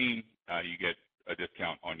webinar 18, you get a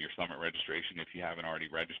discount on your summit registration if you haven't already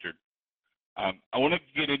registered. I want to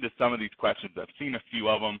get into some of these questions. I've seen a few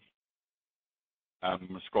of them. I'm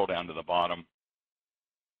going to scroll down to the bottom.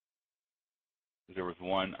 There was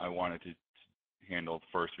one I wanted to handle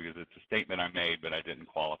first because it's a statement I made, but I didn't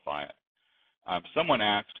qualify it. Someone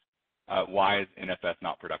asked, why is NFS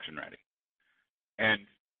not production ready? And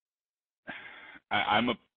I'm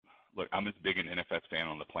as big an NFS fan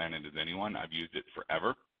on the planet as anyone. I've used it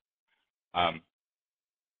forever.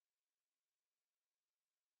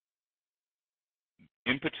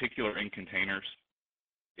 In particular, in containers,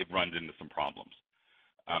 it runs into some problems.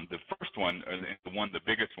 The first one, or the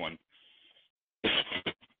biggest one,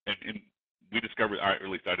 and we discovered, or at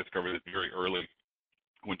least I discovered it very early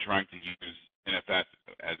when trying to use NFS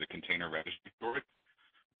as a container registry storage.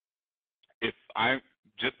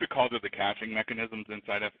 Just because of the caching mechanisms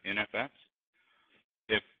inside of NFS,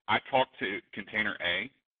 if I talk to container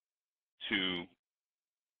A to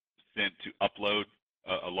upload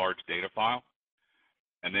a large data file,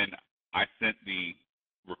 and then I sent the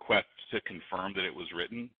request to confirm that it was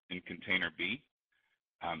written in container B,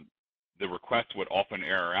 the request would often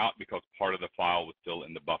error out because part of the file was still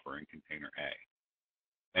in the buffer in container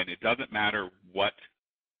A. And it doesn't matter what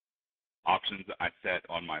options I set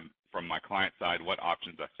from my client side, what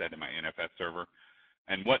options I set in my NFS server,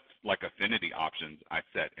 and what affinity options I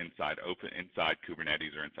set inside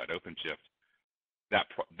Kubernetes or inside OpenShift.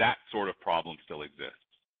 That sort of problem still exists.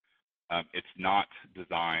 It's not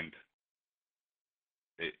designed.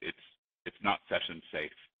 It's not session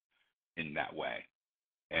safe in that way,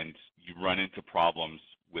 and you run into problems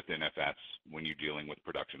with NFS when you're dealing with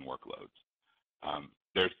production workloads.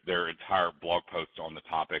 There are entire blog posts on the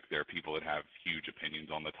topic. There are people that have huge opinions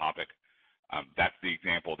on the topic. That's the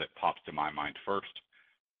example that pops to my mind first.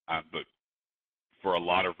 But for a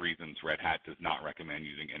lot of reasons, Red Hat does not recommend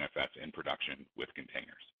using NFS in production with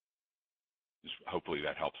containers. Hopefully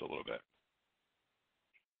that helps a little bit.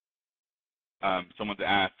 Thomas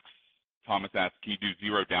asks, can you do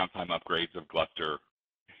zero downtime upgrades of Gluster?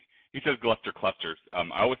 He says Gluster clusters.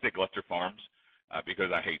 I always say Gluster farms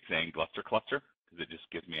because I hate saying Gluster cluster because it just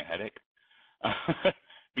gives me a headache.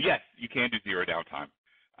 But yes, you can do zero downtime.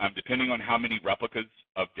 Depending on how many replicas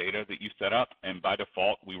of data that you set up, and by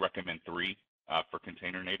default, we recommend 3 for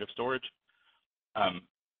container native storage.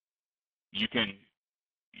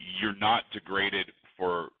 You're not degraded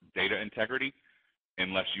for data integrity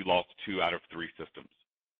unless you lost 2 out of 3 systems,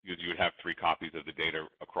 because you would have 3 copies of the data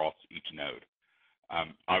across each node.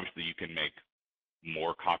 Obviously, you can make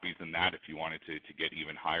more copies than that if you wanted to get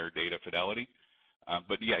even higher data fidelity.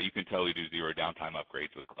 But yeah, you can totally do zero downtime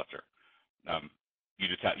upgrades with Gluster. You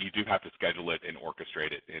do have to schedule it and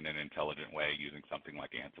orchestrate it in an intelligent way using something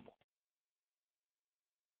like Ansible.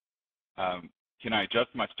 Can I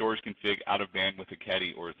adjust my storage config out of band with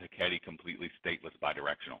Heketi, or is Heketi completely stateless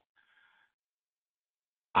bidirectional?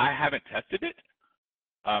 I haven't tested it.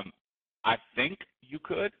 I think you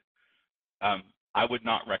could. I would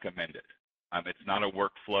not recommend it. It's not a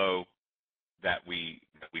workflow that we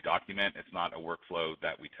document. It's not a workflow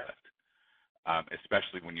that we test,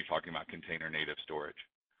 especially when you're talking about container native storage.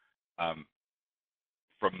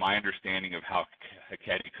 From my understanding of how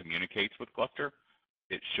Heketi communicates with Gluster,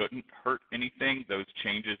 it shouldn't hurt anything. Those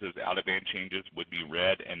changes, those out-of-band changes, would be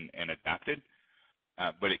read and adapted,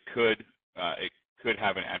 but it could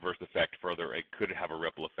have an adverse effect further. It could have a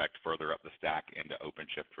ripple effect further up the stack into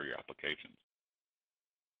OpenShift for your applications.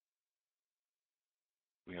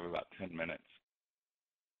 We have about 10 minutes.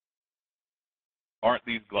 Aren't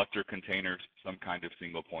these Gluster containers some kind of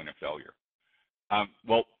single point of failure?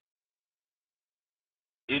 Well,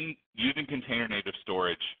 in using container native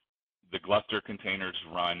storage, the Gluster containers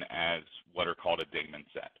run as what are called a daemon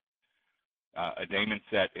set. A daemon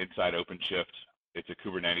set inside OpenShift, it's a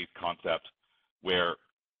Kubernetes concept where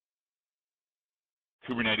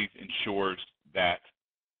Kubernetes ensures that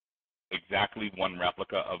exactly one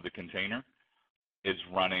replica of the container is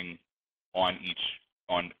running on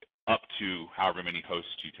up to however many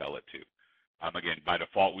hosts you tell it to. Again, by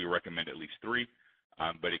default, we recommend at least 3,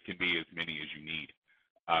 but it can be as many as you need.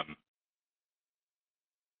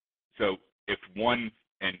 So if one,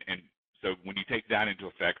 so when you take that into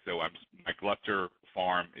effect, so my Gluster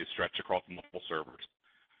farm is stretched across multiple servers.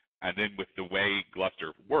 And then with the way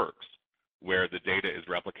Gluster works, where the data is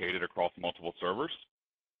replicated across multiple servers,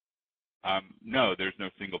 no, there's no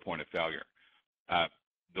single point of failure.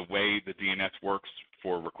 The way the DNS works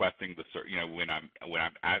for requesting when I'm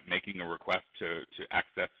making a request to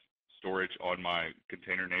access storage on my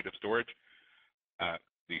container native storage,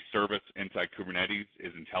 the service inside Kubernetes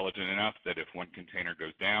is intelligent enough that if one container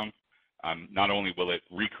goes down, not only will it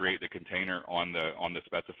recreate the container on the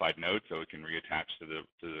specified node so it can reattach to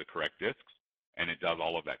the correct disks, and it does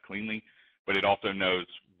all of that cleanly, but it also knows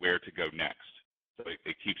where to go next. So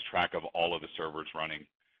it keeps track of all of the servers running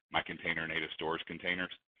my container native storage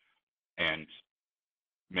containers and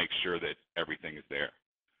makes sure that everything is there.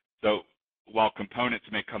 So while components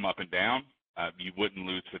may come up and down, you wouldn't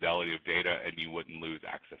lose fidelity of data and you wouldn't lose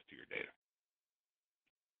access to your data.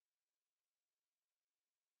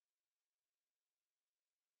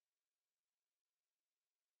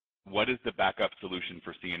 What is the backup solution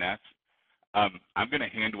for CNS? I'm going to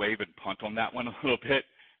hand wave and punt on that one a little bit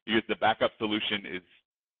because the backup solution is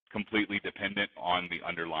completely dependent on the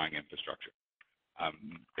underlying infrastructure.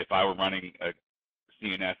 If I were running a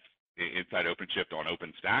CNS inside OpenShift on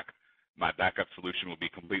OpenStack, my backup solution would be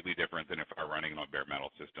completely different than if I were running on bare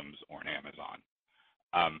metal systems or an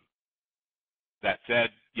Amazon. That said,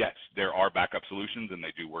 yes, there are backup solutions and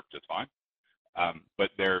they do work just fine, but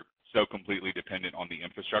they're so completely dependent on the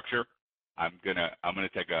infrastructure. I'm gonna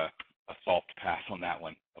take a soft pass on that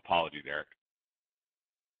one. Apologies, Eric.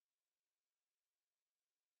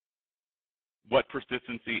 What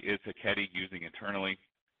persistency is Heketi using internally?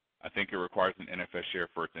 I think it requires an NFS share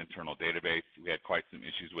for its internal database. We had quite some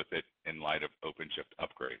issues with it in light of OpenShift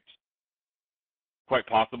upgrades. Quite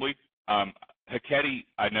possibly. Heketi,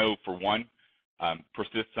 I know for one,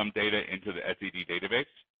 persists some data into the SED database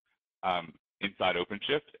inside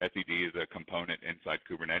OpenShift. SED is a component inside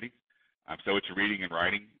Kubernetes. So it's reading and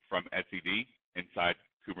writing from SED inside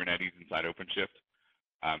Kubernetes, inside OpenShift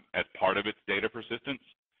as part of its data persistence.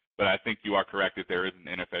 But I think you are correct that there is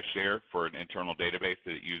an NFS share for an internal database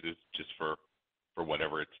that it uses just for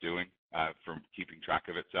whatever it's doing, from keeping track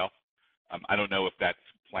of itself. I don't know if that's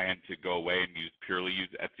planned to go away and purely use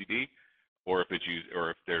etcd, or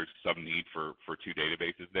if there's some need for 2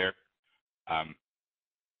 databases there.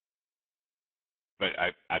 But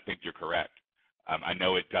I think you're correct. I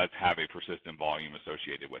know it does have a persistent volume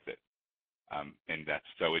associated with it. and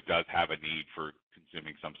so it does have a need for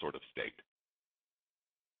consuming some sort of state.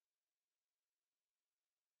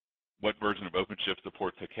 What version of OpenShift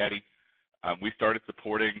supports Heketi? We started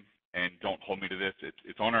supporting, and don't hold me to this,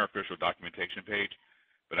 it's on our official documentation page,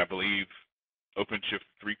 but I believe OpenShift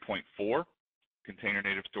 3.4, container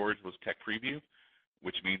native storage, was tech preview,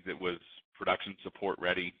 which means it was production support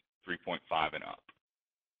ready 3.5 and up.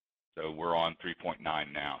 So we're on 3.9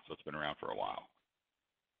 now, so it's been around for a while.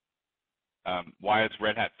 Why is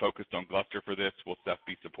Red Hat focused on Gluster for this? Will Ceph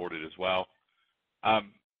be supported as well?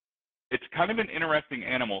 It's kind of an interesting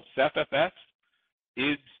animal. CephFS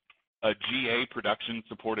is a GA production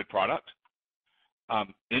supported product.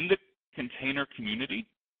 In the container community,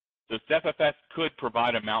 so CephFS could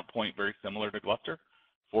provide a mount point very similar to Gluster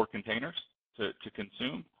for containers to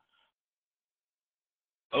consume.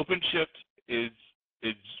 OpenShift is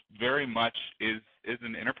very much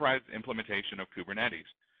an enterprise implementation of Kubernetes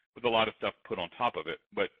with a lot of stuff put on top of it,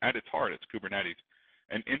 but at its heart, it's Kubernetes.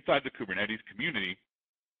 And inside the Kubernetes community,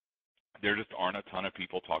 there just aren't a ton of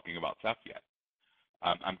people talking about Ceph yet.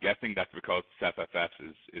 I'm guessing that's because CephFS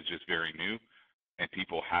is just very new, and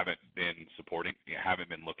people haven't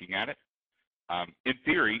been looking at it. In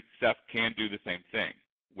theory, Ceph can do the same thing,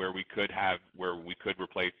 where we could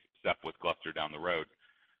replace Ceph with Gluster down the road.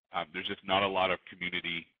 There's just not a lot of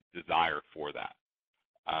community desire for that.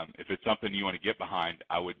 If it's something you want to get behind,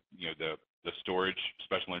 I would, the storage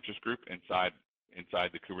special interest group inside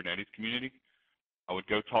the Kubernetes community, I would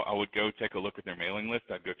go take a look at their mailing list.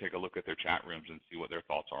 I'd go take a look at their chat rooms and see what their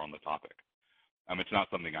thoughts are on the topic. It's not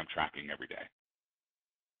something I'm tracking every day.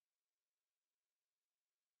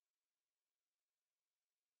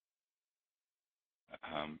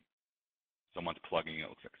 Someone's plugging, it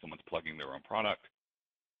looks like someone's plugging their own product.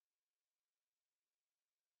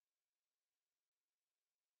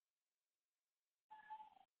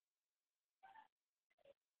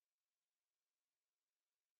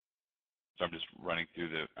 So I'm just running through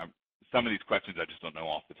some of these questions I just don't know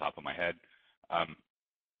off the top of my head.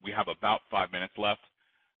 We have about 5 minutes left.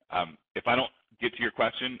 If I don't get to your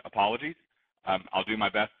question, apologies. I'll do my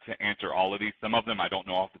best to answer all of these. Some of them I don't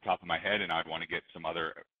know off the top of my head, and I'd want to get some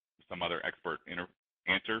other expert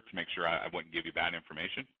answer to make sure I wouldn't give you bad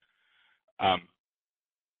information.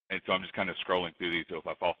 And so I'm just kind of scrolling through these, so if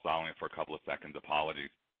I fall silent for a couple of seconds, apologies.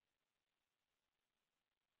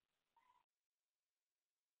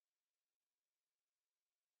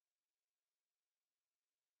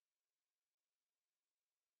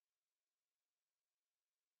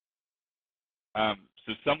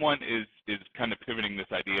 So someone is kind of pivoting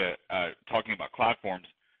this idea, talking about CloudForms,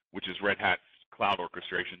 which is Red Hat's cloud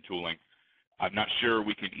orchestration tooling. I'm not sure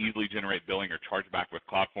we can easily generate billing or chargeback with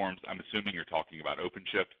CloudForms. I'm assuming you're talking about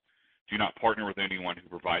OpenShift. Do not partner with anyone who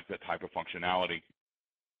provides that type of functionality.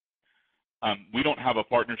 We don't have a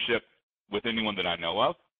partnership with anyone that I know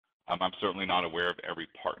of. I'm certainly not aware of every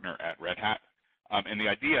partner at Red Hat. And the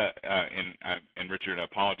idea, and Richard,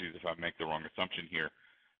 apologies if I make the wrong assumption here,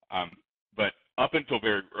 but up until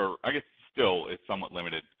I guess still it's somewhat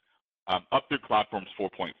limited. Up through CloudForms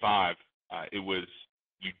 4.5,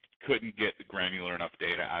 you couldn't get granular enough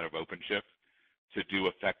data out of OpenShift to do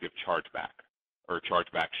effective chargeback or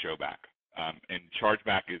chargeback showback. And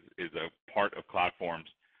chargeback is a part of CloudForms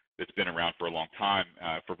that's been around for a long time.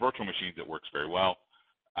 For virtual machines, it works very well.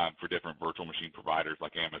 For different virtual machine providers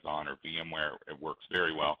like Amazon or VMware, it works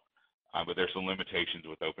very well. But there's some limitations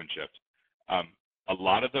with OpenShift. A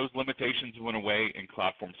lot of those limitations went away in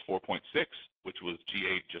CloudForms 4.6, which was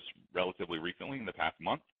GA just relatively recently in the past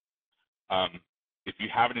month. If you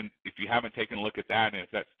haven't taken a look at that, and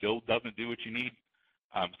if that still doesn't do what you need,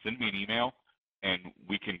 send me an email, and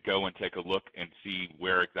we can go and take a look and see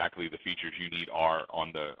where exactly the features you need are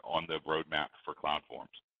on the roadmap for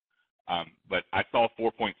CloudForms. But I saw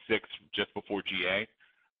 4.6 just before GA,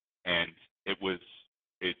 and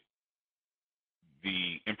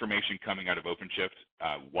the information coming out of OpenShift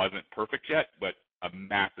wasn't perfect yet, but a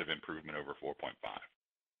massive improvement over 4.5.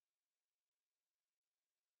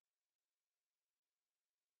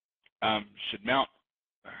 Should mount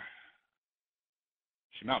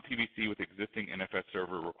PVC with existing NFS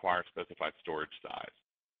server require specified storage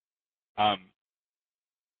size?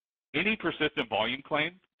 Any persistent volume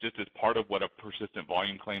claim, just as part of what a persistent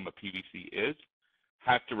volume claim of PVC is,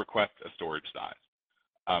 has to request a storage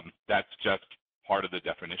size. That's just part of the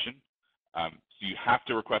definition. So you have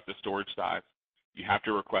to request a storage size. You have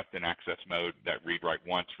to request an access mode that read-write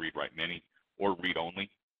once, read-write many, or read-only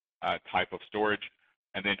type of storage.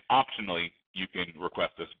 And then optionally, you can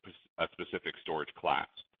request a specific storage class.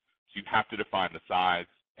 So you have to define the size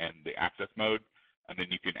and the access mode, and then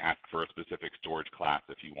you can ask for a specific storage class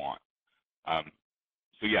if you want.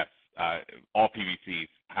 So yes, all PVCs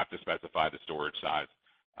have to specify the storage size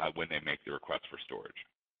when they make the request for storage.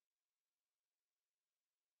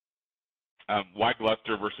 Why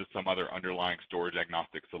Gluster versus some other underlying storage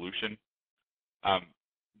agnostic solution?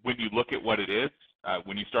 When you look at what it is,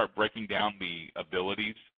 when you start breaking down the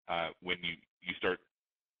abilities, when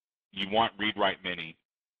you want read-write-many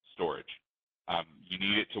storage. You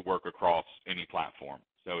need it to work across any platform,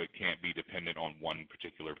 so it can't be dependent on one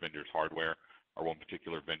particular vendor's hardware or one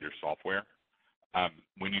particular vendor's software.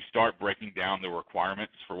 When you start breaking down the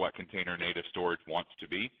requirements for what container native storage wants to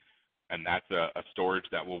be, and that's a storage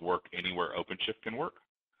that will work anywhere OpenShift can work,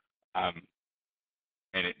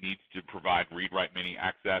 and it needs to provide read-write-many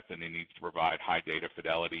access, and it needs to provide high data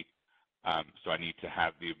fidelity. So I need to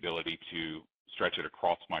have the ability to stretch it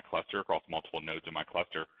across my cluster, across multiple nodes in my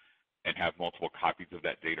cluster, and have multiple copies of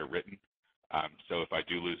that data written. So if I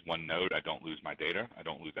do lose one node, I don't lose my data. I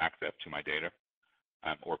don't lose access to my data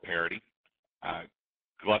or parity.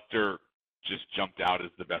 Gluster just jumped out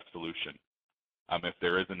as the best solution. If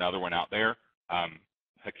there is another one out there,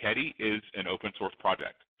 Haketi is an open source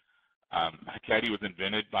project. Haketi was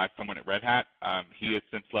invented by someone at Red Hat. He has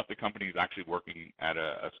since left the company. He's actually working at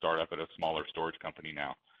a startup at a smaller storage company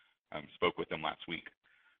now. Spoke with him last week.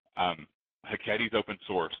 Haketi's open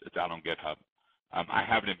source. It's out on GitHub. I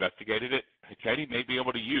haven't investigated it. Haketi may be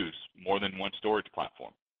able to use more than one storage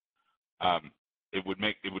platform. It would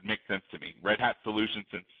make sense to me. Red Hat solution,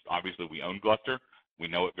 since obviously we own Gluster, we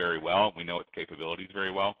know it very well. We know its capabilities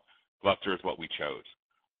very well. Gluster is what we chose.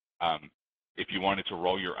 If you wanted to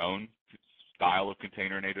roll your own style of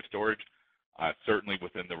container native storage, certainly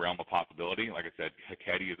within the realm of possibility. Like I said,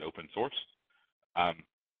 Haketi is open source.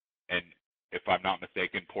 And if I'm not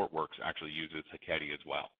mistaken, Portworx actually uses Haketi as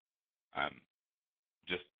well.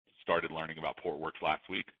 Just started learning about Portworx last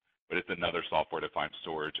week, but it's another software-defined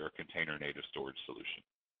storage or container-native storage solution.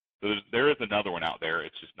 So there is another one out there.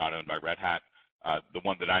 It's just not owned by Red Hat. The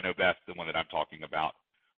one that I know best, the one that I'm talking about,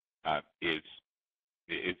 is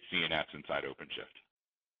CNS inside OpenShift.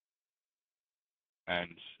 And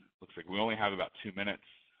looks like we only have about 2 minutes.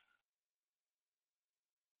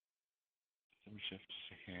 OpenShift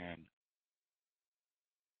can.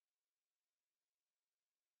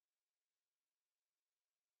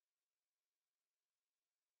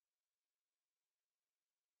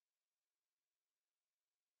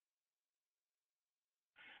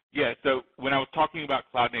 Yeah, so when I was talking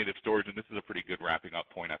about cloud native storage, and this is a pretty good wrapping up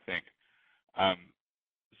point, I think,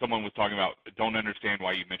 someone was talking about, don't understand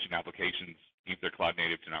why you mentioned applications, if they're cloud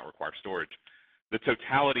native, do not require storage. The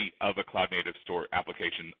totality of a cloud native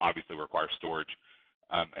application obviously requires storage.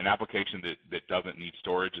 An application that doesn't need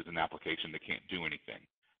storage is an application that can't do anything.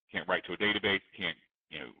 Can't write to a database, can't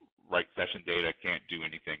write session data, can't do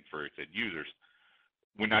anything for its end users.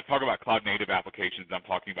 When I talk about cloud native applications, I'm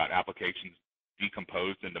talking about applications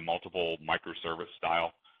decomposed into multiple microservice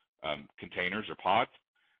style containers or pods.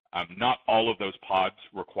 Not all of those pods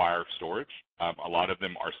require storage. A lot of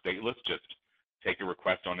them are stateless, just take a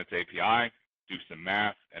request on its API, do some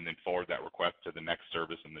math, and then forward that request to the next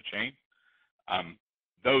service in the chain.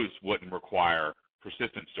 Those wouldn't require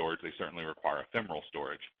persistent storage. They certainly require ephemeral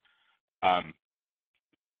storage. And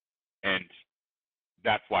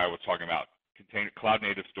that's why I was talking about cloud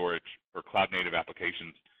native storage or cloud native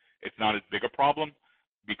applications. It's not as big a problem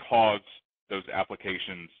because those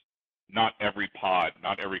applications, not every pod,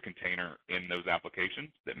 not every container in those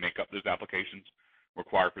applications that make up those applications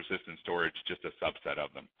require persistent storage, just a subset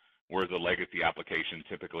of them. Whereas a legacy application,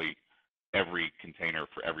 typically every container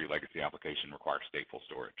for every legacy application requires stateful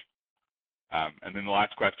storage. And then the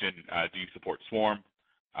last question, do you support Swarm?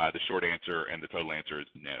 The short answer and the total answer is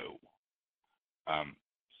no.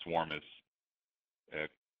 Swarm is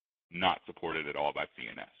not supported at all by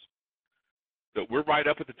CNS. So we're right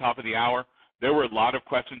up at the top of the hour. There were a lot of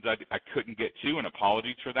questions I couldn't get to, and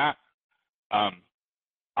apologies for that.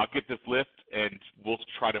 I'll get this list, and we'll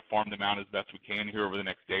try to farm them out as best we can here over the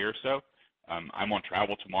next day or so. I'm on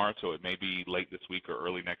travel tomorrow, so it may be late this week or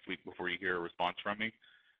early next week before you hear a response from me.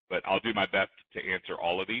 But I'll do my best to answer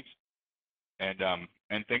all of these. And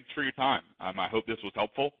thanks for your time. I hope this was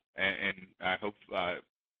helpful, and I hope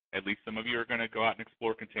at least some of you are going to go out and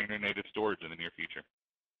explore container native storage in the near future.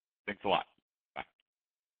 Thanks a lot.